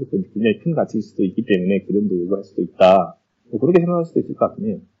 300불, 400불 굉장히 큰 가치일 수도 있기 때문에 그 정도 요구할 수도 있다. 그렇게 생각할 수도 있을 것 같긴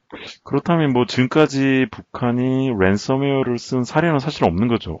해요. 그렇다면 지금까지 북한이 랜섬웨어를 쓴 사례는 사실 없는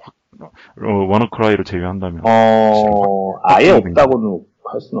거죠. 워너크라이를 제외한다면. 아예 없다고는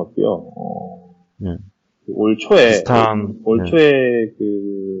할 수는 없고요. 예. 올 초에 비슷한,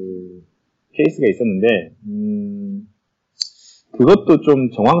 케이스가 있었는데, 그것도 좀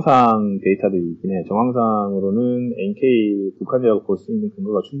정황상 데이터들이 있긴 해요. 정황상으로는 NK 북한이라고 볼 수 있는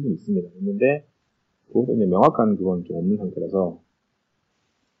근거가 충분히 있는데, 그것도 이제 명확한 그건 좀 없는 상태라서,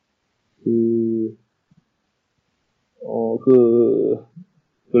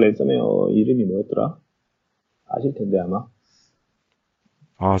 랜섬웨어 이름이 뭐였더라? 아실 텐데, 아마.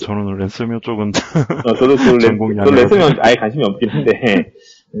 저는 랜섬웨어 쪽은. 저도 랜섬웨어 아예 관심이 없긴 한데,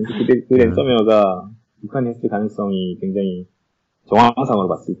 랜섬웨어가 북한이 했을 가능성이 굉장히 정황상으로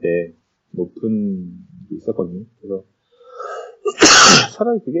봤을 때 높은 게 있었거든요. 그래서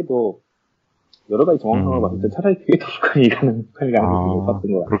차라리 그게 더 여러 가지 정황상으로 봤을 때 차라리 그게 더 북한이 가능성이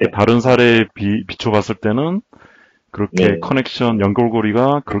높았던 것 같아요. 그렇게 다른 사례에 비춰봤을 때는 그렇게 커넥션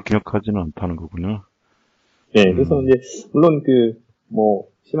연결고리가 그렇게 역하지는 않다는 거군요. 네, 그래서 이제 물론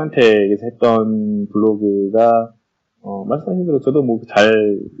시만텍에서 했던 블로그가 말씀하신 대로 저도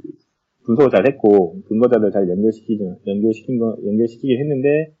분석을 잘 했고, 근거자들 잘 연결시키긴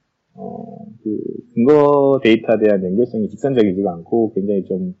했는데, 근거 데이터에 대한 연결성이 직선적이지가 않고, 굉장히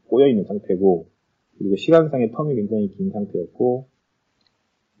좀 꼬여있는 상태고, 그리고 시간상의 텀이 굉장히 긴 상태였고,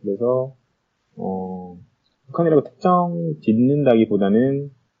 그래서, 북한이라고 특정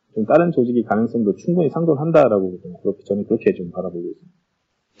짓는다기보다는, 좀 다른 조직의 가능성도 충분히 상존한다라고, 저는 그렇게 좀 바라보고 있습니다.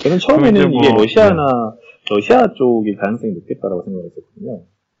 저는 처음에는 이게 러시아 쪽의 가능성이 높겠다라고 생각했었거든요.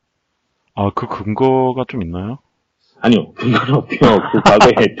 그 근거가 좀 있나요? 아니요, 근거는 없고요. 그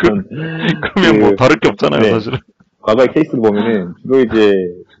과거에 했던. 그러면 뭐 다를 게 없잖아요, 네. 사실은. 과거의 케이스를 보면은, 주로 이제,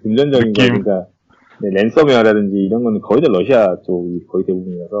 금전적인 거, 그러니까, 네, 랜섬웨어라든지 이런 거는 거의 다 러시아 쪽이 거의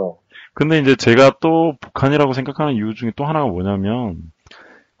대부분이라서. 근데 이제 제가 또 북한이라고 생각하는 이유 중에 또 하나가 뭐냐면,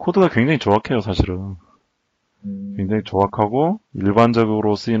 코드가 굉장히 조악해요, 사실은. 굉장히 조악하고,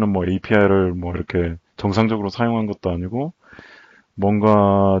 일반적으로 쓰이는 뭐 API를 뭐 이렇게 정상적으로 사용한 것도 아니고,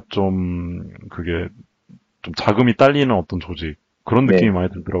 뭔가 좀, 그게, 좀 자금이 딸리는 어떤 조직. 그런 느낌이 네. 많이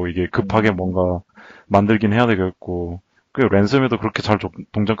들더라고. 이게 급하게 뭔가 만들긴 해야 되겠고, 그 랜섬에도 그렇게 잘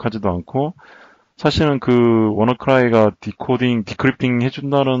동작하지도 않고, 사실은 그 워너크라이가 디코딩, 디크립팅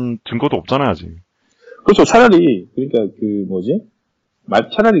해준다는 증거도 없잖아요, 아직. 그렇죠. 차라리, 그러니까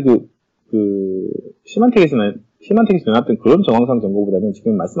차라리 시만텍에서 나왔던 그런 정황상 정보보다는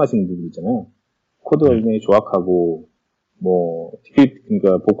지금 말씀하시는 부분 있잖아요. 코드가 굉장히 조악하고,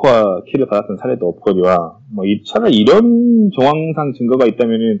 그러니까 복화 키를 받았던 사례도 없거니와, 차라리 이런 정황상 증거가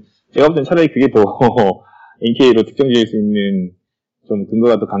있다면은, 제가 볼 땐 차라리 그게 더, NK로 특정 지을 수 있는, 좀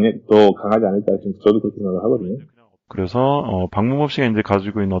근거가 더 강하지 않을까, 저도 그렇게 생각을 하거든요. 그래서, 박문범 씨가 이제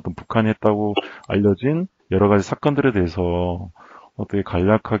가지고 있는 어떤 북한이 했다고 알려진 여러 가지 사건들에 대해서 어떻게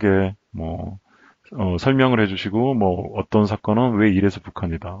간략하게, 설명을 해주시고, 어떤 사건은 왜 이래서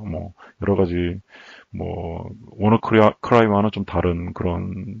북한이다, 여러 가지, 워너크라이와는 좀 다른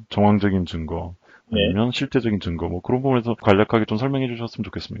그런 정황적인 증거, 아니면 실제적인 증거, 그런 부분에서 간략하게 좀 설명해 주셨으면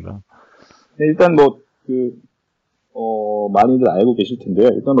좋겠습니다. 네, 일단 많이들 알고 계실 텐데요.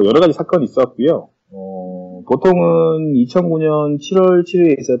 일단 여러 가지 사건이 있었고요. 보통은 2009년 7월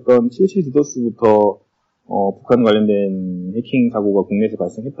 7일에 있었던 77 디도스부터 북한 관련된 해킹 사고가 국내에서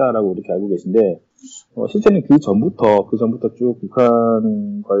발생했다라고 이렇게 알고 계신데, 실제는 그 전부터 쭉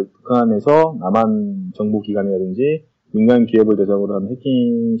북한에서 남한 정보기관이라든지 민간 기업을 대상으로 한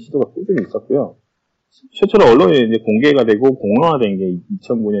해킹 시도가 꾸준히 있었고요. 최초로 언론에 이제 공개가 되고 공론화된 게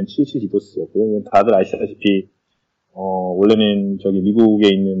 2009년 77 디도스였고요. 다들 아시다시피, 원래는 미국에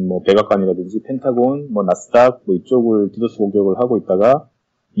있는 백악관이라든지 펜타곤, 나스닥, 이쪽을 디도스 공격을 하고 있다가,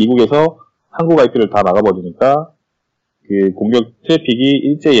 미국에서 한국 IP를 다 막아버리니까, 그 공격 트래픽이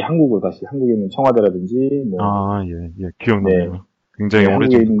일제히 한국으로 다시, 한국에 있는 청와대라든지, 기억나네요. 네. 굉장히 네,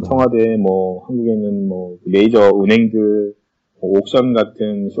 한국에 있는 청와대, 한국에 있는 메이저 은행들, 옥션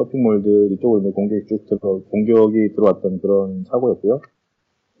같은 쇼핑몰들, 이쪽으로 공격이 들어왔던 그런 사고였고요.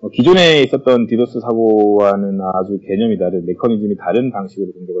 기존에 있었던 디도스 사고와는 아주 개념이 다른, 메커니즘이 다른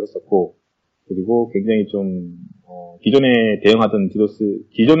방식으로 공격을 했었고, 그리고 굉장히 기존에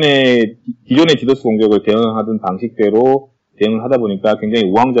디도스 공격을 대응하던 방식대로 대응을 하다 보니까 굉장히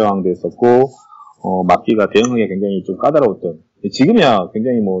우왕좌왕됐었고, 막기가 대응하기가 굉장히 좀 까다로웠던, 지금이야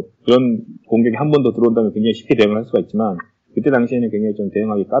굉장히 그런 공격이 한 번 더 들어온다면 굉장히 쉽게 대응을 할 수가 있지만, 그때 당시에는 굉장히 좀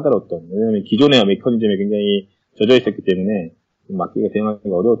대응하기 까다로웠던, 왜냐면 기존의 메커니즘에 굉장히 젖어 있었기 때문에, 막기가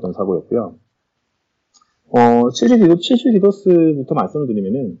대응하기가 어려웠던 사고였고요. 77 디도스부터 말씀을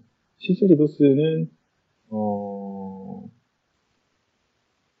드리면은, 77 디도스는,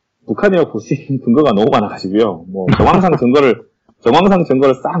 북한이라고 볼 수 있는 근거가 너무 많아가지고요. 정황상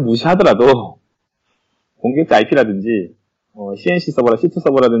증거를 싹 무시하더라도, 공격자 IP라든지, CNC 서버나 C2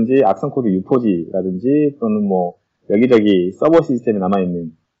 서버라든지, 악성코드 U4G라든지, 또는 여기저기 서버 시스템에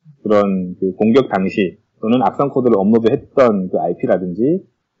남아있는 그런 그 공격 당시, 또는 악성 코드를 업로드했던 그 IP라든지,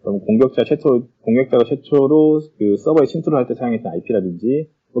 공격자가 최초로 그 서버에 침투를 할 때 사용했던 IP라든지,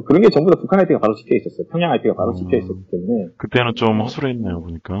 그런 게 전부 다 북한 IP가 바로 찍혀 있었어요. 평양 IP가 바로 찍혀 있었기 때문에. 그때는 좀 허술했네요,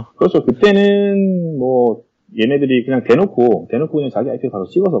 보니까. 그렇죠. 그때는 얘네들이 그냥 대놓고 그냥 자기 IP를 바로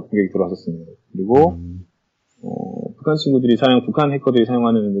찍어서 공격이 들어왔었습니다. 그리고 북한 해커들이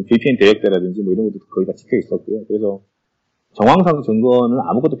사용하는 VPN 대역대라든지 이런 것도 거의 다 찍혀 있었고요. 그래서 정황상 증거는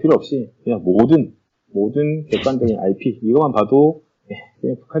아무것도 필요 없이 그냥 모든 객관적인 IP 이것만 봐도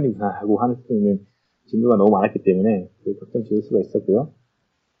그냥 북한이구나 하고 할 수 있는 증거가 너무 많았기 때문에 걱정 지을 수가 있었고요.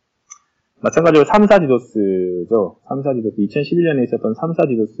 마찬가지로 3사 디도스죠. 3사 디도스 2011년에 있었던 3사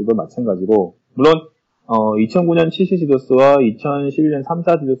디도스도 마찬가지로 물론 2009년 77 디도스와 2011년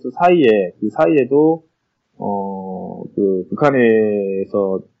 3사 디도스 사이에도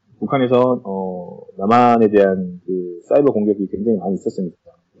북한에서 남한에 대한 그 사이버 공격이 굉장히 많이 있었습니다.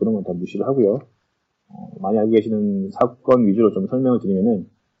 그런 건 다 무시를 하고요. 많이 알고 계시는 사건 위주로 좀 설명을 드리면은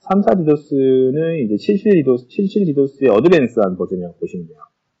 3사 디도스는 이제 77 디도스의 어드밴스한 버전이라고 보시면 돼요.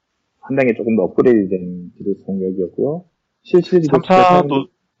 한 단계 조금 더 업그레이드된 디도스 공격이었고요. 77 디도스가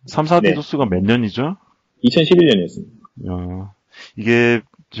 3사 디도스가 몇 년이죠? 2011년이었습니다. 이게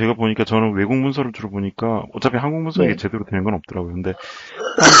제가 보니까 저는 외국 문서를 주로 보니까 어차피 한국 문서에 이게 제대로 되는 건 없더라고요. 근데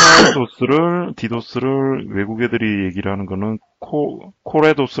 3사 디도스를 외국 애들이 얘기를 하는 거는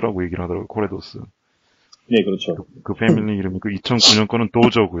코레도스라고 얘기를 하더라고요. 코레도스. 네, 그렇죠. 그 패밀리 이름이 그 2009년 거는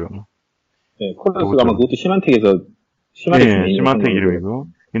도저고요. 네, 콜렉스가 아마 그것도 시만텍에서 네, 시만텍 이름이고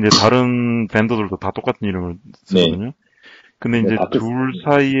이제 다른 밴더들도 다 똑같은 이름을 쓰거든요. 네. 근데 이제 둘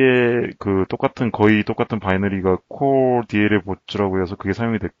사이에 그 거의 똑같은 바이너리가 core DLL 보츠라고 해서 그게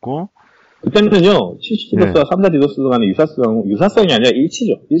사용이 됐고 그때는요, 70디도스와 3사 디도스 간의 유사성이 아니라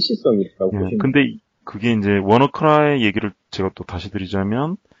일치성이라고 보시면. 근데 그게 이제 WannaCry 얘기를 제가 또 다시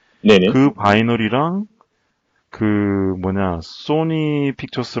드리자면, 네네. 그 바이너리랑, 소니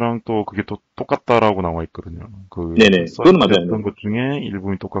픽처스랑 또 그게 또 똑같다라고 나와 있거든요. 네네. 그건 맞아요. 그런 것 중에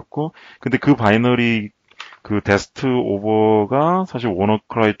일부분이 똑같고, 근데 그 바이너리, 그 데스트 오버가 사실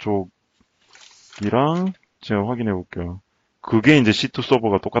WannaCry 쪽이랑, 제가 확인해 볼게요. 그게 이제 C2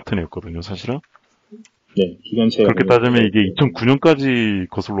 서버가 똑같은 애였거든요, 사실은. 네, 기간차가. 그렇게 따지면 이게 2009년까지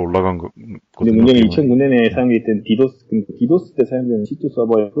거슬러 올라간 거거든요. 근데 문제는 2009년에 사용됐던 디도스 때 사용되는 C2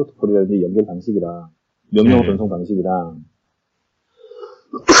 서버의 프로토콜이라든지 연결 방식이랑, 명령 전송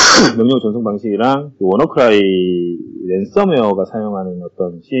방식이랑, 그 WannaCry 랜섬웨어가 사용하는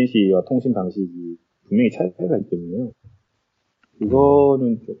어떤 CNC와 통신 방식이 분명히 차이가 있기 때문에요.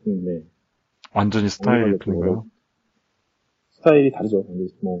 이거는 조금, 네. 완전히 스타일이 틀린가요? 스타일이 다르죠.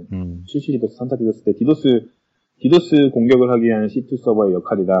 뭐, 77디도스, 34디도스 때 디도스 공격을 하기 위한 C2 서버의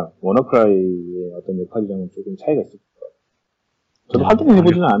역할이랑 WannaCry의 어떤 역할이랑은 조금 차이가 있을 거예요. 저도 확인을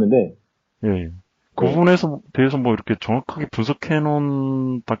해보지는 않았는데. 예. 그 부분에 대해서 뭐 이렇게 정확하게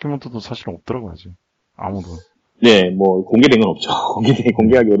분석해놓은 다큐멘터도 사실 없더라고요, 아직. 아무도. 네, 뭐, 공개된 건 없죠.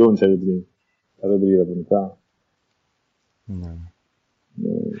 공개하기 어려운 자료들이다 보니까. 네.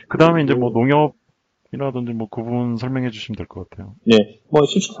 그 다음에 이제 뭐 농협이라든지 뭐 그 부분 설명해 주시면 될 것 같아요. 네, 뭐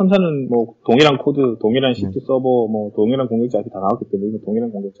 7734는 뭐 동일한 코드, 동일한 C2 서버, 뭐 동일한 공격자 다 나왔기 때문에 이건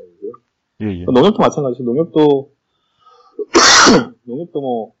동일한 공격자이고요. 예. 농협도 마찬가지죠. 농협도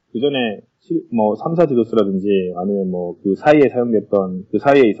뭐 그전에 뭐 3사 디도스라든지 아니면 뭐 그 사이에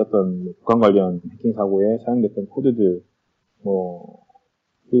있었던 북한 관련 해킹 사고에 사용됐던 코드들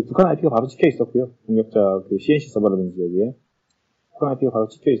그 북한 IP가 바로 찍혀 있었고요. 공격자 그 CNC 서버라든지 여기에 북한 IP가 바로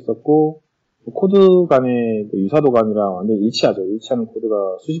찍혀 있었고 코드 간의 유사도가 아니라 완전히 일치하죠. 일치하는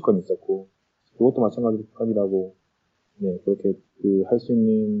코드가 수십 건 있었고 그것도 마찬가지로 북한이라고 그렇게 할 수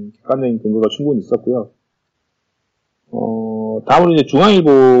있는 객관적인 근거가 충분히 있었고요. 다음으로 이제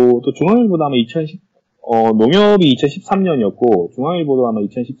중앙일보도 아마 농협이 2013년이었고, 중앙일보도 아마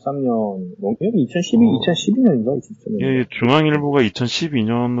 2013년, 농협이 2012년인가? 2013년. 예, 중앙일보가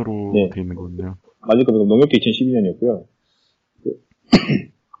 2012년으로 네. 돼 있는 거네요. 맞을 겁니다. 농협도 2012년이었고요.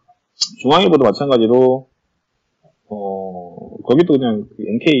 중앙일보도 마찬가지로, 거기도 그냥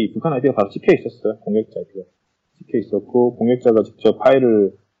NK, 북한 IP가 바로 찍혀 있었어요. 공격자 IP가. 찍혀 있었고, 공격자가 직접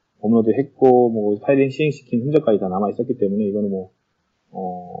파일을 업로드 했고, 뭐, 파일 시행시킨 흔적까지 다 남아있었기 때문에, 이거는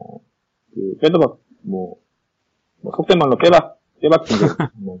속된 말로 빼박 증거,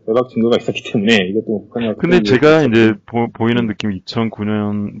 빼박 증거가 있었기 때문에, 이것도 북한이. 근데 제가 이제 보이는 느낌이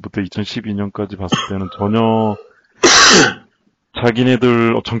 2009년부터 2012년까지 봤을 때는 전혀,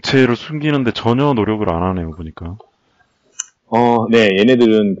 자기네들 정체를 숨기는데 전혀 노력을 안 하네요, 보니까. 네,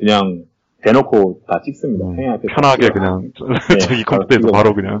 얘네들은 그냥 대놓고 다 찍습니다. 편하게 그냥, 자기 컴퓨터에서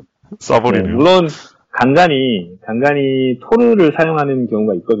바로 그냥 쏴버리네요. 네, 물론, 간간히 토르를 사용하는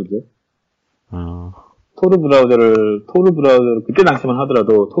경우가 있거든요. 토르 브라우저를, 그때 당시만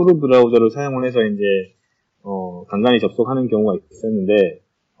하더라도 토르 브라우저를 사용을 해서 이제, 간간히 접속하는 경우가 있었는데,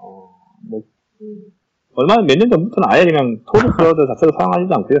 몇 년 전부터는 아예 그냥 토르 브라우저 자체를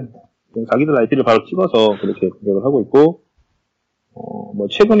사용하지도 않고요. 그냥 자기들 IP를 바로 찍어서 그렇게 공격을 하고 있고,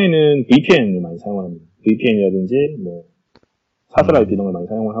 최근에는 VPN을 많이 사용합니다. VPN이라든지, 사설 IP 이런 걸 많이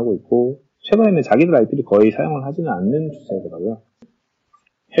사용을 하고 있고, 최근에는 자기들 IP를 거의 사용을 하지는 않는 추세더라고요.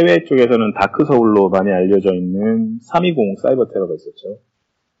 해외 쪽에서는 다크서울로 많이 알려져 있는 320 사이버 테러가 있었죠.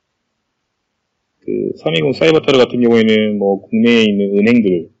 그 320 사이버 테러 같은 경우에는 국내에 있는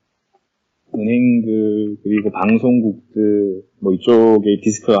은행들 그리고 방송국들 이쪽에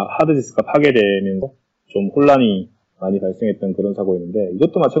하드 디스크가 파괴되면서 좀 혼란이 많이 발생했던 그런 사고였는데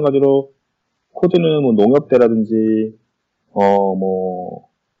이것도 마찬가지로 코드는 농협대라든지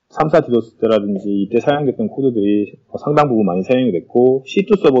 3사 디도스 때라든지 이때 사용됐던 코드들이 상당 부분 많이 사용이 됐고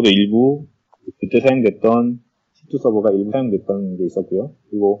C2 서버도 일부 그때 사용됐던 C2 서버가 일부 사용됐던 게 있었고요.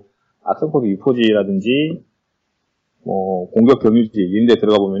 그리고 악성 코드 유포지라든지 공격 경유지 이런 데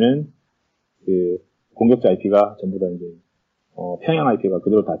들어가 보면은 그 공격자 IP가 전부 다 이제 평양 IP가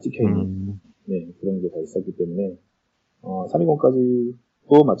그대로 다 찍혀 있는 그런 게 다 있었기 때문에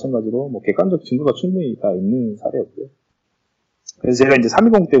 320까지도 마찬가지로 객관적 증거가 충분히 다 있는 사례였고요. 그래서 제가 이제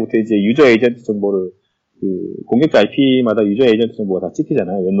 320 때부터 이제 유저 에이전트 정보를, 공격자 IP마다 유저 에이전트 정보가 다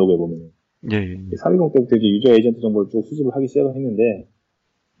찍히잖아요, 웹로그에 보면. 예, 예. 420 때부터 이제 유저 에이전트 정보를 쭉 수집을 하기 시작을 했는데,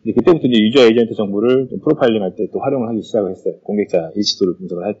 이제 그때부터 이제 유저 에이전트 정보를 좀 프로파일링 할 때 또 활용을 하기 시작을 했어요. 공격자 인식도를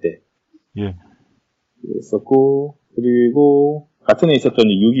분석을 할 때. 예. 그랬었고, 그리고, 같은 해 있었던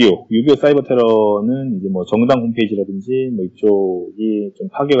 6.25 사이버 테러는 이제 뭐 정당 홈페이지라든지 뭐 이쪽이 좀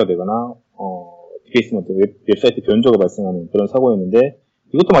파괴가 되거나, 어떻게 있으면 또 웹사이트 변조가 발생하는 그런 사고였는데,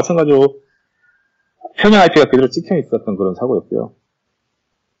 이것도 마찬가지로 편향 IP가 그대로 찍혀 있었던 그런 사고였고요.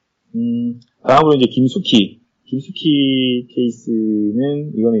 다음으로 이제 김숙희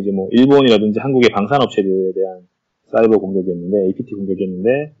케이스는, 이거는 이제 뭐 일본이라든지 한국의 방산업체들에 대한 사이버 공격이었는데, APT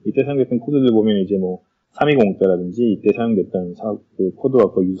공격이었는데, 이때 사용됐던 코드들 보면 이제 뭐 320대라든지 이때 사용됐던 그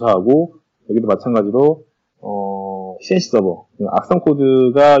코드와 거의 유사하고, 여기도 마찬가지로 CNC 서버, 악성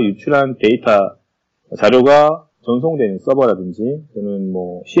코드가 유출한 데이터 자료가 전송되는 서버라든지, 또는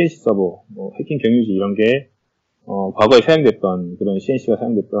뭐 CNC 서버, 뭐 해킹 경유지 이런 게 과거에 사용됐던 그런 CNC가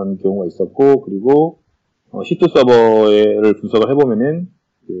사용됐던 경우가 있었고, 그리고 C2 서버를 분석을 해보면은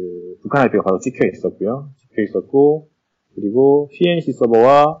그 북한 IP가 바로 찍혀 있었고, 그리고 CNC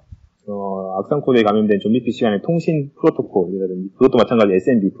서버와 악성 코드에 감염된 좀비 PC 간의 통신 프로토콜이라든지, 그것도 마찬가지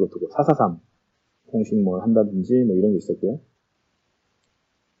SMB 프로토콜 443 통신 뭐 한다든지 뭐 이런 게 있었고요.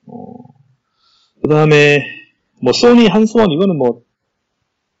 그 다음에 뭐 소니 한수원, 이거는 뭐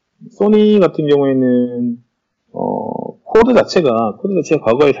소니 같은 경우에는 코드 자체가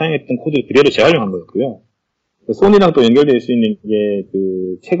과거에 사용했던 코드를 그대로 재활용한 거였고요. 소니랑 또 연결될 수 있는 게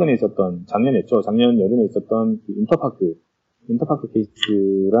그 최근에 있었던, 작년이었죠. 작년 여름에 있었던 그 인터파크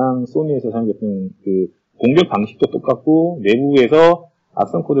케이스랑 소니에서 사용됐던 그 공격 방식도 똑같고, 내부에서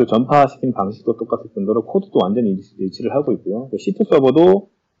악성 코드를 전파시키는 방식도 똑같을 정도로 코드도 완전히 일치를 하고 있고요. C2 서버도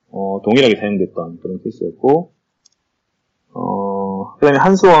동일하게 사용됐던 그런 케이스였고, 그 다음에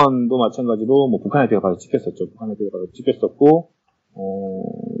한수원도 마찬가지로 뭐 북한 IP가 바로 찍혔었고,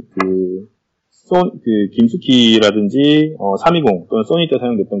 김숙희라든지 320 또는 소니 때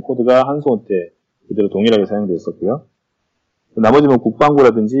사용됐던 코드가 한수원 때 그대로 동일하게 사용되었었고요. 나머지 뭐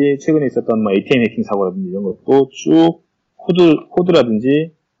국방부라든지 최근에 있었던 뭐 ATM 해킹 사고라든지 이런 것도 쭉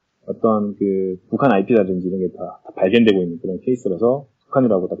코드라든지 어떤 그 북한 IP라든지 이런 게 다 발견되고 있는 그런 케이스라서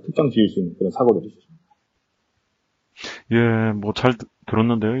북한이라고 딱 특정 지을 수 있는 그런 사고들이 있었습니다. 예, 뭐 잘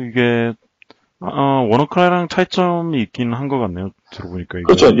들었는데요. 이게 워너크라이랑 차이점이 있긴 한 것 같네요. 들어보니까 이게.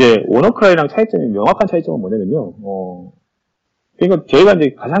 그렇죠. 이제 워너크라이랑 명확한 차이점은 뭐냐면요. 그러니까 저희가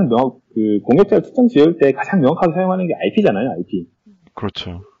이제 가장 공격자를 특정 지을 때 가장 명확하게 사용하는 게 IP잖아요, IP.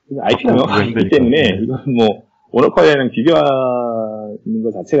 그렇죠. IP가 명확하기 때문에, 네. 이건 뭐, 워너크라이랑 비교하는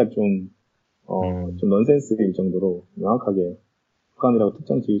것 자체가 좀 넌센스일 정도로 명확하게 북한이라고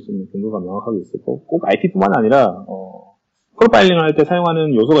특정 지을 수 있는 근거가 명확하게 있었고, 꼭 IP뿐만 아니라, 프로파일링을 할 때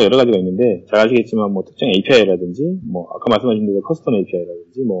사용하는 요소가 여러 가지가 있는데, 잘 아시겠지만, 뭐, 특정 API라든지, 뭐, 아까 말씀하신 대로 커스텀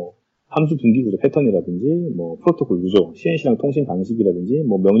API라든지, 뭐, 함수 분기 구조 패턴이라든지, 뭐, 프로토콜 구조, CNC랑 통신 방식이라든지,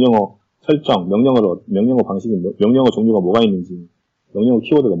 뭐, 명령어 설정, 명령어 방식이, 명령어 종류가 뭐가 있는지, 명령어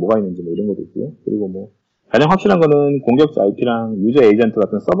키워드가 뭐가 있는지, 뭐, 이런 것도 있고요. 그리고 뭐, 가장 확실한 거는 공격자 IP랑 유저 에이전트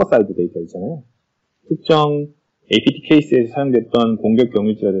같은 서버 사이드 데이터 있잖아요. 특정 APT 케이스에서 사용됐던 공격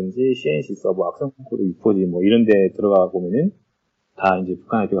경유지라든지 CNC 서버, 악성 코드 유포지 뭐 이런 데 들어가 보면은 다 이제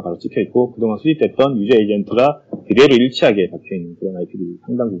북한 IP가 바로 찍혀 있고, 그동안 수집됐던 유저 에이전트가 그대로 일치하게 박혀 있는 그런 IP들이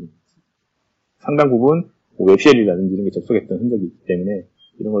상당 부분 뭐 웹쉘이라든지 이런 게 접속했던 흔적이 있기 때문에,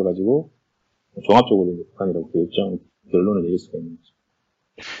 이런 걸 가지고 종합적으로 이제 북한이라고 결론을 내릴 수가 있는 거죠.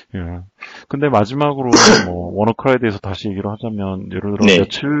 예. 근데 마지막으로 뭐 워너크라이에 대해서 다시 얘기를 하자면, 예를 들어 네.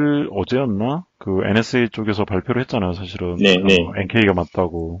 며칠 어제였나 그 NSA 쪽에서 발표를 했잖아요, 사실은. 네, 네. NK가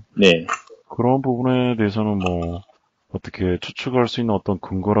맞다고. 네. 그런 부분에 대해서는 뭐 어떻게 추측할 수 있는 어떤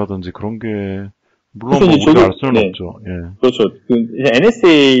근거라든지 그런 게 물론 뭐 우리가 알 수는 없죠. 예. 그렇죠.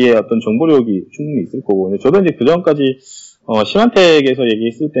 NSA의 어떤 정보력이 충분히 있을 거고, 저도 이제 그 전까지 시만텍에서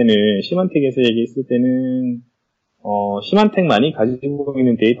얘기했을 때는 시만텍만이 가지고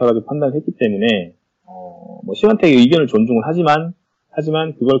있는 데이터 가지고 판단을 했기 때문에, 뭐 시만텍의 의견을 존중을 하지만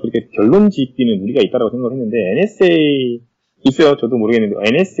그걸 그렇게 결론 짓기는 무리가 있다라고 생각을 했는데, NSA, 글쎄요, 저도 모르겠는데,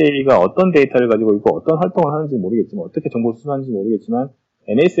 NSA가 어떤 데이터를 가지고 있고 어떤 활동을 하는지 모르겠지만, 어떻게 정보를 수집하는지 모르겠지만,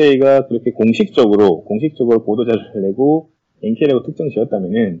 NSA가 그렇게 공식적으로 보도자료를 내고, NK라고 특정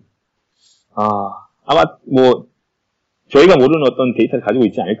지었다면은, 아마 뭐, 저희가 모르는 어떤 데이터를 가지고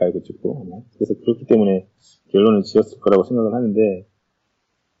있지 않을까요, 그쪽도. 그래서 그렇기 때문에 결론을 지었을 거라고 생각을 하는데,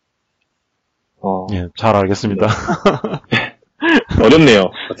 예, 잘 알겠습니다. 네. 어렵네요,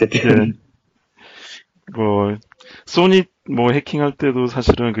 어쨌든. 예. 뭐, 소니 뭐 해킹할 때도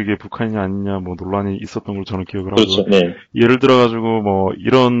사실은 그게 북한이 아니냐 뭐 논란이 있었던 걸 저는 기억을 하고. 그렇죠, 네. 예를 들어가지고 뭐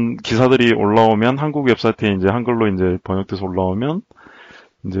이런 기사들이 올라오면 한국 웹사이트에 이제 한글로 이제 번역돼서 올라오면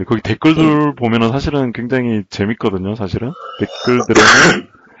이제 거기 댓글들 보면은 사실은 굉장히 재밌거든요, 사실은. 댓글들에는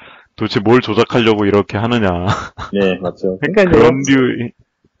도대체 뭘 조작하려고 이렇게 하느냐. 네, 맞죠. 그러니까 그런 류의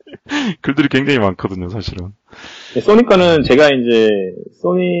글들이 굉장히 많거든요, 사실은. 소니 거는 제가 이제,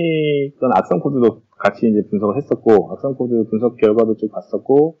 소니 건 악성 코드도 같이 이제 분석을 했었고, 악성 코드 분석 결과도 쭉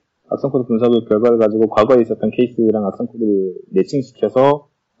봤었고, 악성 코드 분석 결과를 가지고 과거에 있었던 케이스랑 악성 코드를 매칭시켜서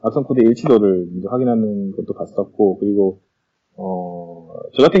악성 코드의 일치도를 이제 확인하는 것도 봤었고, 그리고,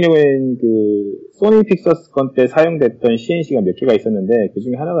 저 같은 경우에는 소니 픽서스 건 때 사용됐던 CNC가 몇 개가 있었는데, 그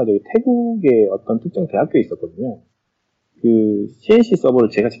중에 하나가 저기 태국의 어떤 특정 대학교에 있었거든요. CNC 서버를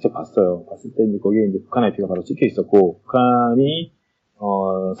제가 직접 봤어요. 봤을 때, 거기에 이제 북한 IP가 바로 찍혀 있었고, 북한이,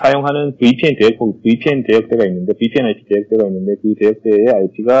 사용하는 VPN 대역대가 있는데, VPN IP 대역대가 있는데, 그 대역대의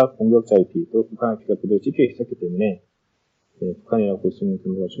IP가 공격자 IP, 또 북한 IP가 그대로 찍혀 있었기 때문에, 네, 북한이라고 볼 수 있는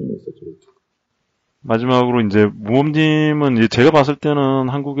근거가 충분히 있었죠. 마지막으로 이제 무범님은 이제 제가 봤을 때는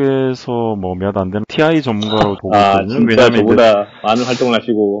한국에서 뭐 몇 안 되는 TI 전문가로 보고 있거든요. 진짜 왜냐면 저보다 많은 활동을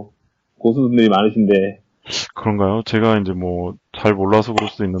하시고 고수분들이 많으신데. 그런가요? 제가 이제 뭐 잘 몰라서 그럴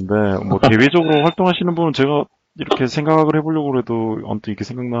수도 있는데 뭐 대외적으로 활동하시는 분은 제가 이렇게 생각을 해보려고 해도 언뜻 이렇게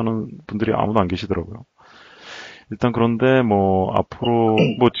생각나는 분들이 아무도 안 계시더라고요. 일단 그런데 뭐 앞으로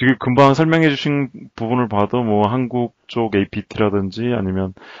뭐 지금 금방 설명해 주신 부분을 봐도 뭐 한국 쪽 APT라든지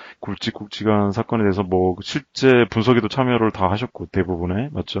아니면 굵직굵직한 사건에 대해서 뭐 실제 분석에도 참여를 다 하셨고 대부분에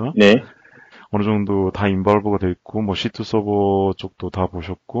맞죠? 네. 어느 정도 다 인발브가 돼 있고 뭐 C2 서버 쪽도 다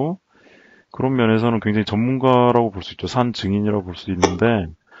보셨고 그런 면에서는 굉장히 전문가라고 볼 수 있죠. 산 증인이라고 볼 수 있는데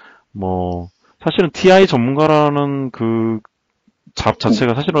뭐 사실은 TI 전문가라는 그 잡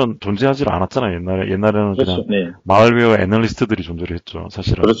자체가 사실은 존재하지 않았잖아요. 옛날에는 그렇죠. 그냥 네. 마을웨어 애널리스트들이 존재를 했죠.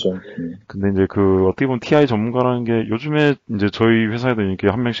 사실은. 그렇죠. 근데 이제 어떻게 보면 TI 전문가라는 게 요즘에 이제 저희 회사에도 이렇게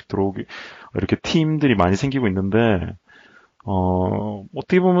한 명씩 들어오기 이렇게 팀들이 많이 생기고 있는데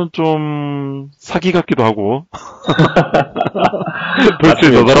어떻게 보면 좀 사기 같기도 하고.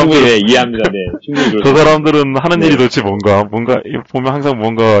 도대체 저 사람들은 이해합니다. 네. 충분히 저 사람들은 하는 일이 도대체 뭔가 보면 항상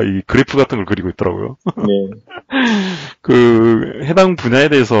뭔가 이 그래프 같은 걸 그리고 있더라고요. 네. 해당 분야에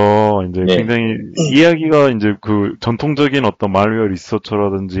대해서 이제 네. 굉장히 이야기가 이제 전통적인 어떤 말웨어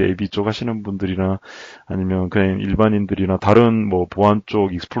리서처라든지 AV 쪽 하시는 분들이나 아니면 그냥 일반인들이나 다른 뭐 보안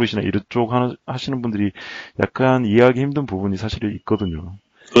쪽, 익스플로이트나 이런 쪽 하시는 분들이 약간 이해하기 힘든 부분이 사실 있거든요.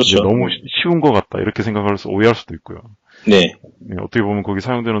 그렇죠. 너무 쉬운 것 같다 이렇게 오해할 수도 있고요. 네. 네, 어떻게 보면 거기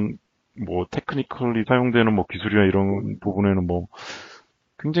사용되는 뭐 테크니컬리 사용되는 뭐 기술이나 이런 부분에는 뭐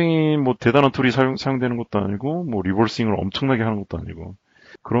굉장히 뭐 대단한 툴이 사용되는 것도 아니고 뭐 리버싱을 엄청나게 하는 것도 아니고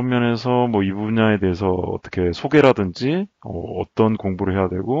그런 면에서 뭐 이 분야에 대해서 어떻게 소개라든지 어떤 공부를 해야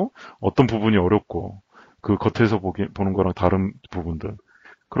되고 어떤 부분이 어렵고 그 겉에서 보는 거랑 다른 부분들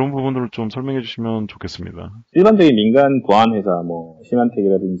그런 부분들을 좀 설명해 주시면 좋겠습니다. 일반적인 민간 보안 회사 뭐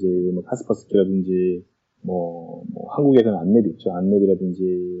시만텍이라든지 뭐 카스퍼스키라든지 뭐 한국에서는 안랩 있죠.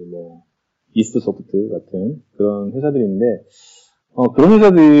 안랩이라든지 뭐 이스트소프트 같은 그런 회사들이 있는데 그런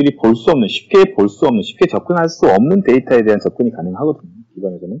회사들이 쉽게 볼 수 없는, 쉽게 접근할 수 없는 데이터에 대한 접근이 가능하거든요.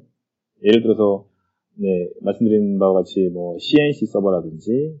 기반에서는. 예를 들어서, 네, 말씀드린 바와 같이 뭐 CNC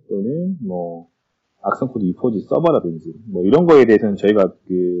서버라든지 또는 뭐 악성코드 E4G 서버라든지 뭐 이런 거에 대해서는 저희가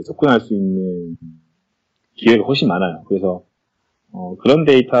접근할 수 있는 기회가 훨씬 많아요. 그래서 그런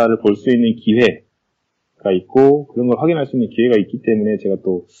데이터를 볼 수 있는 기회가 있고 그런 걸 확인할 수 있는 기회가 있기 때문에 제가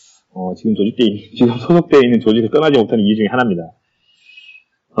또 지금 소속되어 있는 조직을 떠나지 못하는 이유 중에 하나입니다.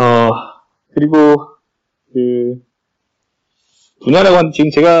 그리고, 지금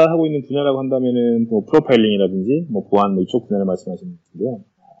제가 하고 있는 분야라고 한다면은, 뭐, 프로파일링이라든지, 뭐, 보안, 뭐, 이쪽 분야를 말씀하시는 건데요.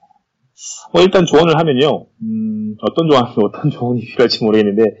 일단 조언을 하면요, 어떤 조언이 필요할지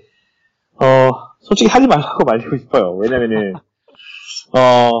모르겠는데, 솔직히 하지 말라고 말리고 싶어요. 왜냐면은,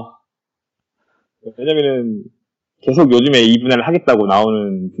 계속 요즘에 이 분야를 하겠다고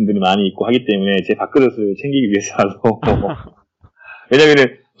나오는 분들이 많이 있고 하기 때문에 제 밥그릇을 챙기기 위해서라도,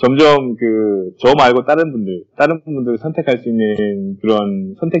 왜냐면은 점점 저 말고 다른 분들 선택할 수 있는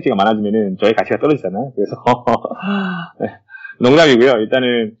그런 선택지가 많아지면은 저의 가치가 떨어지잖아요. 그래서 네, 농담이고요.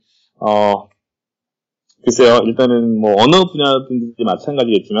 일단은 글쎄요. 일단은 뭐 어느 분야든지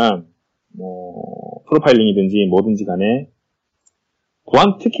마찬가지겠지만 뭐 프로파일링이든지 뭐든지 간에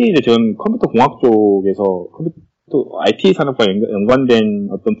보안 특히 이제 전 컴퓨터 공학 쪽에서 또 IT 산업과 연관된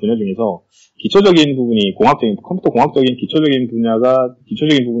어떤 분야 중에서 기초적인 부분이 컴퓨터 공학적인 기초적인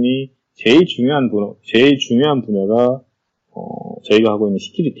부분이 제일 중요한 분야가 저희가 하고 있는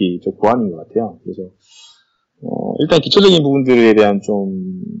시큐리티 쪽 보안인 것 같아요. 그래서 일단 기초적인 부분들에 대한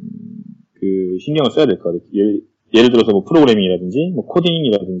좀 신경을 써야 될 것 같아요. 예를 들어서 뭐 프로그래밍이라든지 뭐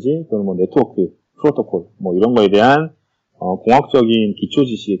코딩이라든지 또는 뭐 네트워크 프로토콜 뭐 이런 거에 대한 공학적인 기초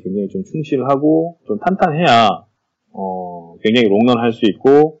지식에 굉장히 좀 충실을 하고, 좀 탄탄해야, 굉장히 롱런 할 수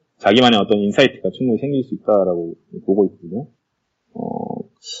있고, 자기만의 어떤 인사이트가 충분히 생길 수 있다라고 보고 있거든요.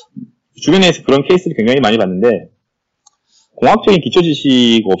 주변에서 그런 케이스를 굉장히 많이 봤는데, 공학적인 기초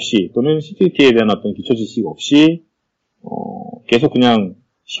지식 없이, 또는 시큐리티에 대한 어떤 기초 지식 없이, 계속 그냥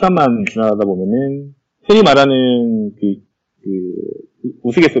시간만 지나가다 보면은, 흔히 말하는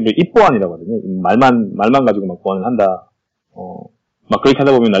우스갯소리로 입보안이라고 하거든요. 말만 가지고 막 보안을 한다. 막 그렇게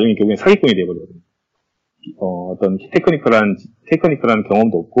하다 보면 나중에 결국엔 사기꾼이 되어버리거든요. 어떤 테크니컬한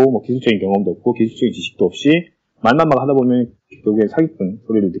경험도 없고, 뭐 기술적인 경험도 없고, 기술적인 지식도 없이, 말만 막 하다 보면 결국엔 사기꾼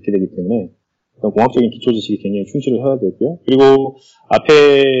소리를 듣게 되기 때문에, 어떤 공학적인 기초 지식이 굉장히 충실을 해야 되고요. 그리고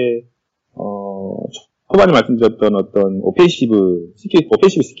앞에, 초반에 말씀드렸던 어떤 오페시브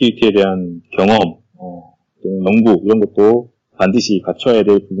시큐리티에 대한 경험, 연구, 이런 것도 반드시 갖춰야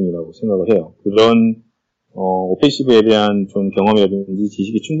될 부분이라고 생각을 해요. 그런, 오페시브에 대한 좀 경험이라든지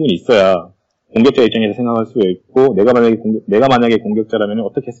지식이 충분히 있어야 공격자 입장에서 생각할 수 있고, 내가 만약에 공격자라면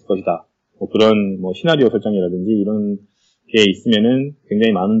어떻게 했을 것이다. 뭐 그런, 뭐, 시나리오 설정이라든지 이런 게 있으면은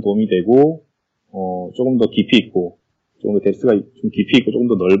굉장히 많은 도움이 되고, 조금 더 깊이 있고, 조금 더 뎁스가 좀 깊이 있고, 조금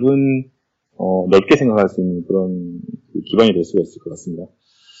더 넓게 생각할 수 있는 그런 기반이 될 수가 있을 것 같습니다.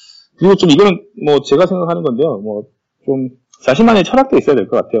 그리고 좀 이거는 뭐 제가 생각하는 건데요. 뭐 좀 자신만의 철학도 있어야 될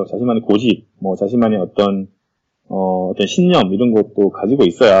것 같아요. 자신만의 고집, 뭐 자신만의 어떤 신념 이런 것도 가지고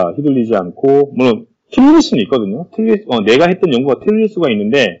있어야 휘둘리지 않고, 물론 틀릴 수는 있거든요. 내가 했던 연구가 틀릴 수가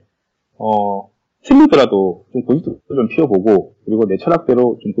있는데 틀리더라도 좀 고집도 좀 피워보고, 그리고 내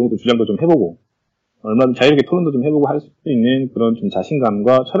철학대로 좀 그것도 주장도 좀 해보고, 얼마든 자유롭게 토론도 좀 해보고 할 수 있는 그런 좀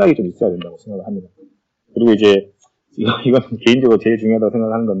자신감과 철학이 좀 있어야 된다고 생각을 합니다. 그리고 이제 이건 개인적으로 제일 중요하다고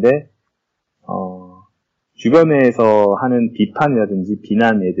생각하는 건데, 주변에서 하는 비판이라든지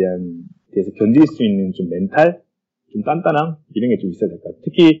비난에 대해서 견딜 수 있는 좀 멘탈, 좀 단단함 이런 게 좀 있어야 될 것 같아요.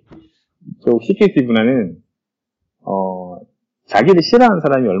 특히 저 CKT 분야는 자기를 싫어하는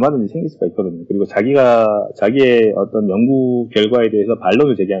사람이 얼마든지 생길 수가 있거든요. 그리고 자기의 어떤 연구 결과에 대해서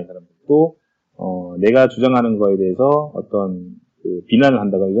반론을 제기하는 사람들도 내가 주장하는 거에 대해서 어떤 비난을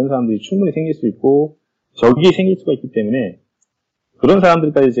한다거나 이런 사람들이 충분히 생길 수 있고, 적이 생길 수가 있기 때문에 그런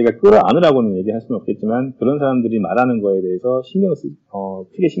사람들까지 제가 끌어안으라고는 얘기할 수는 없겠지만, 그런 사람들이 말하는 거에 대해서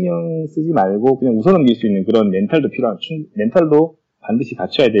크게 신경 쓰지 말고 그냥 웃어넘길 수 있는 그런 멘탈도 반드시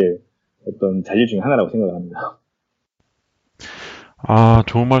갖춰야 될 어떤 자질 중에 하나라고 생각을 합니다.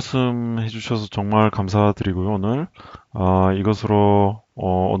 좋은 말씀 해주셔서 정말 감사드리고요, 오늘. 이것으로,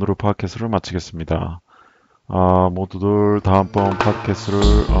 오늘의 팟캐스트를 마치겠습니다. 모두들 다음번 팟캐스트를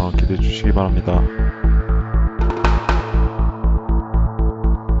기대해 주시기 바랍니다.